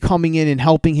me coming in and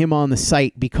helping him on the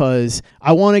site, because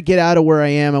I want to get out of where I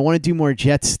am. I want to do more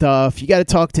Jet stuff. You got to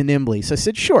talk to Nimbley." So I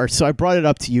said, sure. So I brought it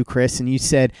up to you, Chris, and you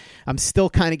said, "I'm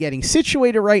still kind of getting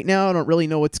situated right now. I don't really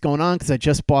know what's going on because I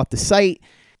just bought the site."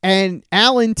 And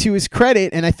Alan, to his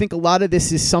credit, and I think a lot of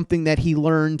this is something that he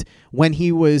learned when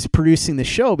he was producing the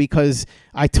show, because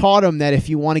I taught him that if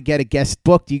you want to get a guest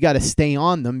booked, you got to stay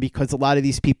on them, because a lot of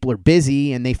these people are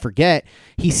busy and they forget.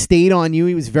 He stayed on you.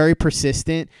 He was very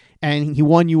persistent, and he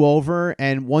won you over.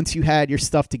 And once you had your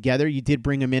stuff together, you did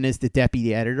bring him in as the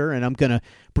deputy editor. And I'm going to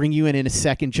bring you in a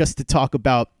second just to talk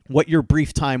about what your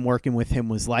brief time working with him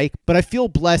was like. But I feel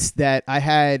blessed that I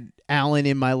had Alan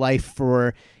in my life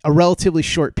for a relatively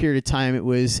short period of time. It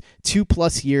was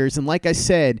 2+ years. And like I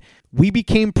said, we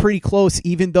became pretty close,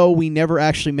 even though we never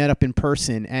actually met up in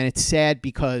person. And it's sad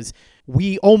because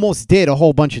we almost did a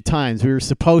whole bunch of times. We were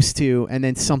supposed to, and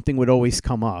then something would always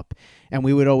come up. And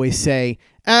we would always say,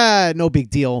 no big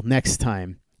deal, next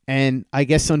time. And I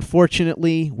guess,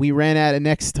 unfortunately, we ran out of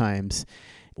next times.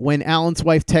 When Alan's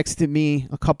wife texted me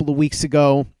a couple of weeks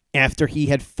ago, after he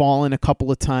had fallen a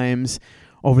couple of times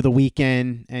over the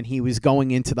weekend and he was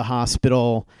going into the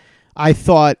hospital, I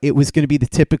thought it was going to be the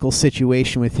typical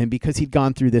situation with him, because he'd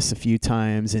gone through this a few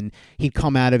times and he'd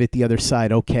come out of it the other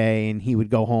side okay, and he would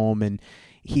go home and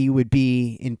he would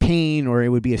be in pain, or it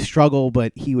would be a struggle,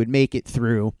 but he would make it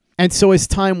through. And so as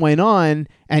time went on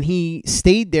and he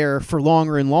stayed there for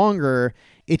longer and longer,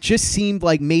 it just seemed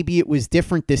like maybe it was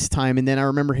different this time. And then I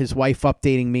remember his wife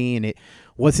updating me, and it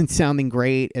wasn't sounding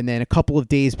great. And then a couple of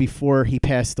days before he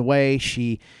passed away,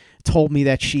 she told me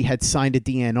that she had signed a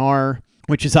DNR,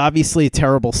 which is obviously a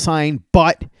terrible sign.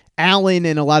 But Alan,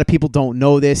 and a lot of people don't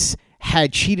know this,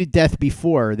 had cheated death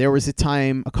before. There was a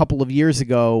time a couple of years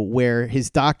ago where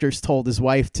his doctors told his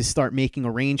wife to start making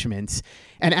arrangements,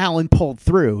 and Alan pulled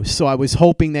through. So I was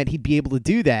hoping that he'd be able to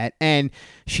do that. And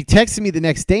she texted me the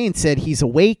next day and said he's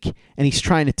awake and he's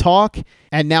trying to talk.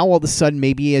 And now all of a sudden,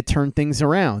 maybe he had turned things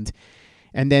around.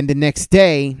 And then the next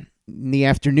day in the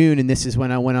afternoon, and this is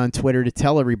when I went on Twitter to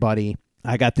tell everybody,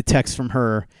 I got the text from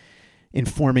her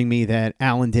informing me that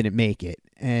Alan didn't make it.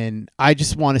 And I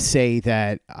just want to say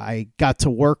that I got to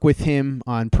work with him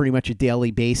on pretty much a daily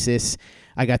basis.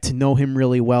 I got to know him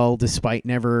really well despite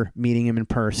never meeting him in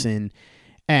person.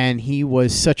 And he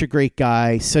was such a great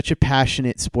guy, such a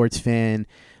passionate sports fan,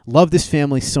 loved his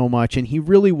family so much. And he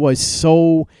really was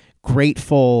so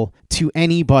grateful to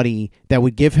anybody that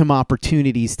would give him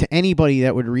opportunities, to anybody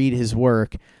that would read his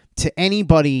work, to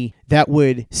anybody that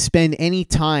would spend any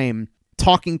time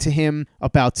talking to him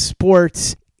about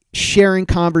sports, sharing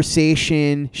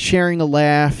conversation, sharing a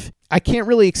laugh. I can't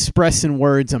really express in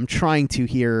words, I'm trying to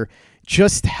here,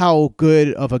 just how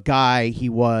good of a guy he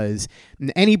was.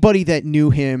 And anybody that knew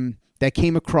him, that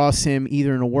came across him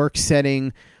either in a work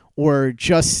setting or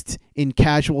just in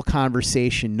casual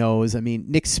conversation knows. I mean,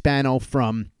 Nick Spano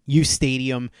from U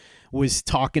Stadium was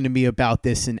talking to me about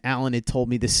this, and Alan had told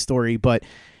me this story, but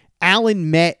Alan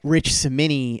met Rich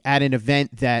Cimini at an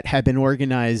event that had been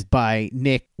organized by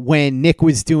Nick when Nick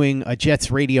was doing a Jets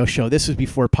radio show. This was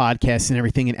before podcasts and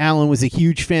everything, and Alan was a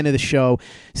huge fan of the show,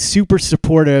 super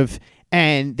supportive.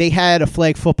 And they had a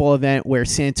flag football event where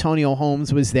Santonio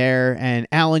Holmes was there, and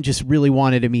Alan just really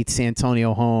wanted to meet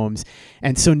Santonio Holmes.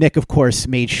 And so Nick, of course,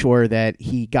 made sure that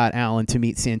he got Alan to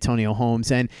meet Santonio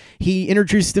Holmes. And he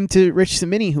introduced him to Rich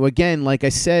Cimini, who, again, like I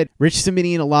said, Rich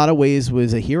Cimini in a lot of ways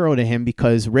was a hero to him,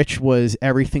 because Rich was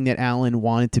everything that Alan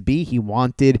wanted to be. He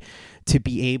wanted to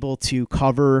be able to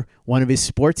cover one of his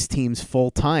sports teams full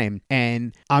time.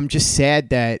 And I'm just sad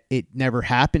that it never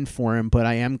happened for him, but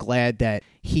I am glad that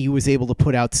he was able to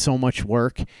put out so much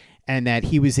work and that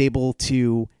he was able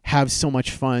to have so much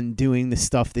fun doing the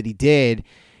stuff that he did.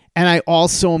 And I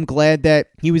also am glad that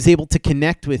he was able to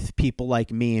connect with people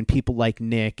like me and people like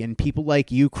Nick and people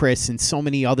like you, Chris, and so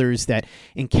many others that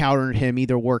encountered him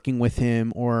either working with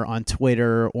him or on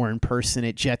Twitter or in person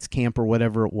at Jets camp or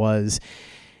whatever it was.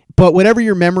 But whatever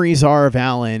your memories are of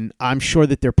Alan, I'm sure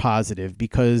that they're positive,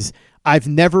 because I've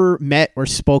never met or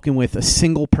spoken with a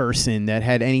single person that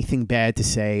had anything bad to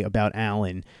say about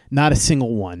Alan, not a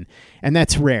single one. And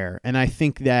that's rare. And I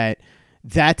think that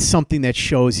that's something that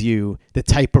shows you the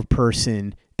type of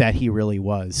person that he really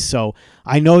was. So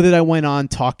I know that I went on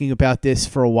talking about this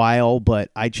for a while, but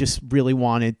I just really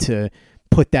wanted to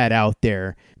put that out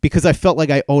there because I felt like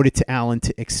I owed it to Alan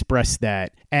to express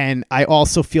that. And I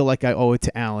also feel like I owe it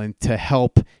to Alan to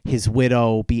help his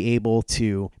widow be able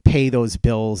to pay those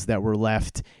bills that were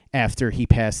left after he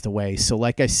passed away. So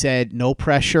like I said, no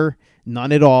pressure,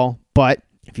 none at all. But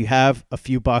if you have a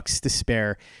few bucks to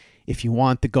spare, if you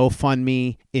want, the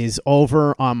GoFundMe is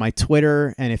over on my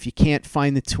Twitter. And if you can't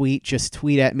find the tweet, just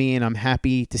tweet at me and I'm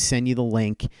happy to send you the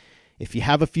link. If you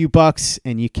have a few bucks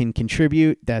and you can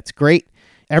contribute, that's great.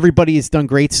 Everybody has done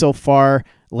great so far.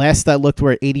 Last I looked,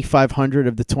 we're at 8,500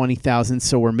 of the 20,000.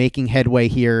 So we're making headway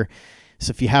here.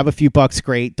 So if you have a few bucks,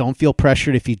 great. Don't feel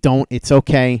pressured. If you don't, it's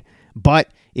okay.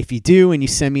 But if you do and you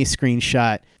send me a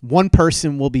screenshot, one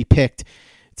person will be picked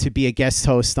to be a guest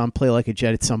host on Play Like a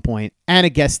Jet at some point and a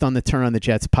guest on the Turn on the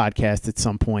Jets podcast at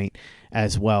some point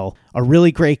as well. A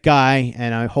really great guy,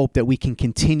 and I hope that we can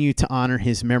continue to honor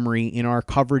his memory in our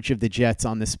coverage of the Jets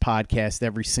on this podcast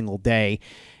every single day.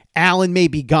 Alan may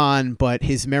be gone, but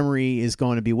his memory is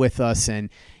going to be with us, and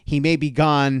he may be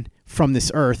gone from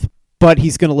this earth, but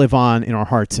he's going to live on in our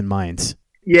hearts and minds.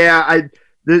 Yeah,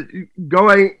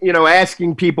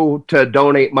 asking people to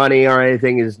donate money or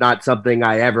anything is not something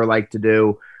I ever like to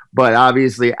do. But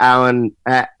obviously, Alan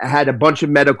had a bunch of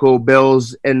medical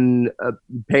bills and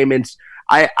payments.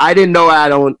 I didn't know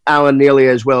Alan nearly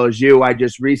as well as you. I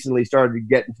just recently started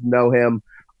getting to know him.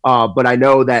 But I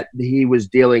know that he was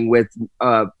dealing with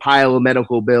a pile of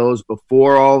medical bills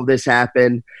before all of this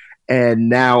happened. And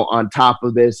now on top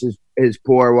of this, his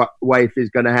poor wife is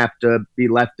going to have to be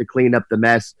left to clean up the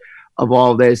mess of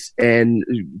all this and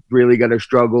really going to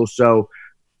struggle. So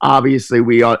obviously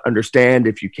we understand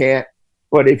if you can't,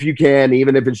 but if you can,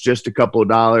 even if it's just a couple of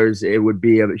dollars, it would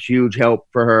be a huge help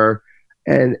for her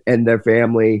and their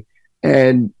family.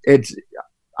 And it's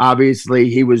obviously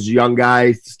he was a young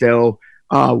guy still,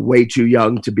 way too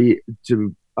young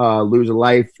to lose a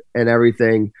life and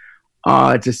everything.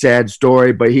 It's a sad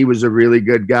story, but he was a really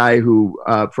good guy who,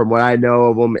 from what I know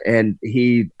of him, and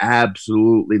he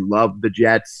absolutely loved the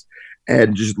Jets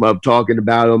and just loved talking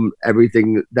about them.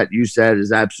 Everything that you said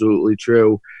is absolutely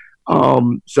true.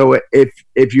 So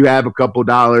if you have a couple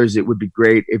dollars, it would be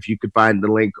great if you could find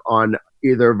the link on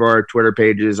either of our Twitter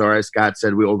pages, or as Scott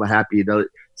said, we'll be happy to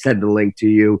send the link to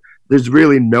you. There's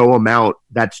really no amount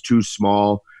that's too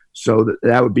small. So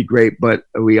that would be great, but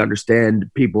we understand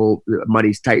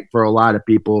money's tight for a lot of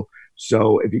people.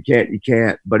 So if you can't, you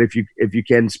can't. But if you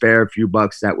can spare a few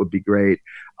bucks, that would be great.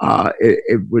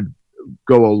 It would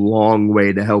go a long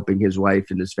way to helping his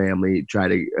wife and his family try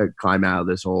to climb out of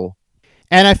this hole.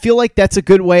 And I feel like that's a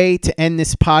good way to end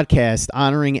this podcast,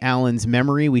 honoring Alan's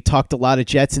memory. We talked a lot of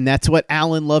Jets, and that's what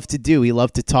Alan loved to do. He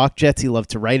loved to talk Jets. He loved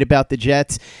to write about the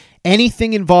Jets.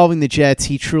 Anything involving the Jets,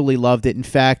 he truly loved it. In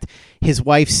fact, his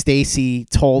wife, Stacy,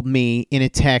 told me in a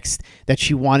text that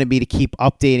she wanted me to keep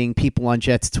updating people on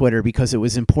Jets Twitter because it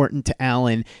was important to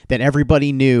Alan that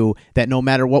everybody knew that no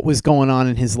matter what was going on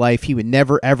in his life, he would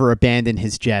never, ever abandon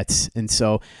his Jets. And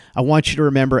so I want you to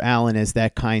remember Alan as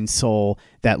that kind soul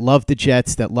that loved the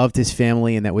Jets, that loved his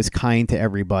family, and that was kind to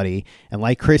everybody. And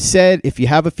like Chris said, if you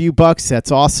have a few bucks,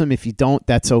 that's awesome. If you don't,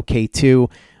 that's okay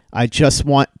too.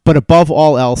 But above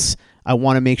all else, I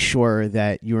want to make sure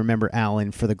that you remember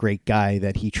Alan for the great guy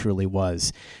that he truly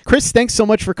was. Chris, thanks so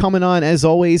much for coming on. As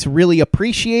always, really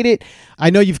appreciate it. I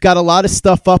know you've got a lot of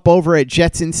stuff up over at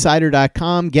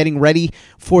jetsinsider.com getting ready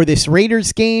for this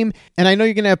Raiders game. And I know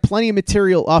you're going to have plenty of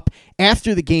material up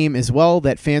after the game as well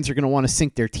that fans are going to want to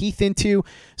sink their teeth into.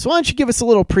 So why don't you give us a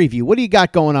little preview? What do you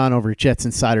got going on over at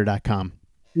jetsinsider.com?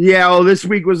 Yeah, well, this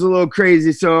week was a little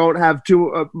crazy, so I don't have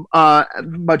too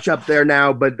much up there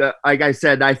now. But like I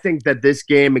said, I think that this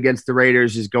game against the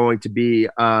Raiders is going to be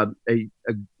a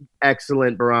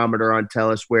excellent barometer on tell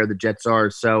us where the Jets are.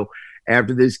 So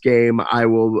after this game, I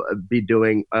will be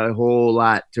doing a whole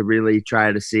lot to really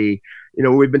try to see. You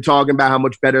know, we've been talking about how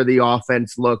much better the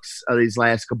offense looks these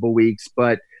last couple of weeks,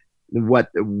 but what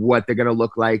they're going to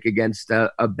look like against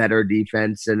a better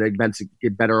defense and against a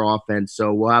better offense.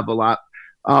 So we'll have a lot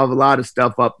of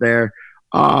stuff up there.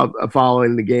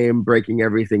 following the game, breaking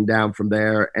everything down from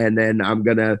there. And then I'm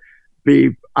going to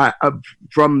be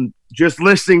from just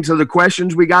listening to the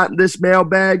questions we got in this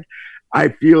mailbag, I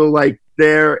feel like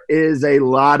there is a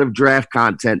lot of draft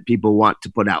content people want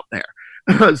to put out there.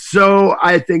 So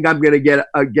I think I'm going to get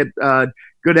a good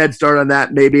head start on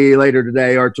that. Maybe later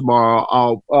today or tomorrow,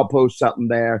 I'll post something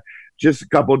there. Just a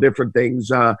couple of different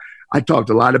things. I talked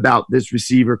a lot about this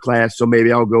receiver class, so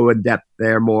maybe I'll go in depth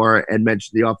there more and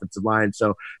mention the offensive line.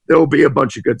 So there will be a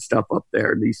bunch of good stuff up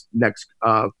there in these next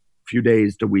few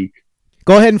days to week.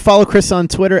 Go ahead and follow Chris on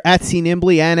Twitter at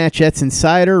 @CNimbley and at Jets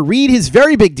Insider. Read his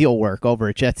very big deal work over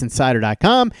at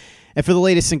jetsinsider.com. And for the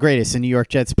latest and greatest in New York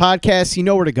Jets podcasts, you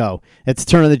know where to go. It's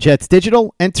Turn on the Jets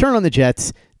Digital and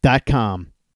turnonthejets.com.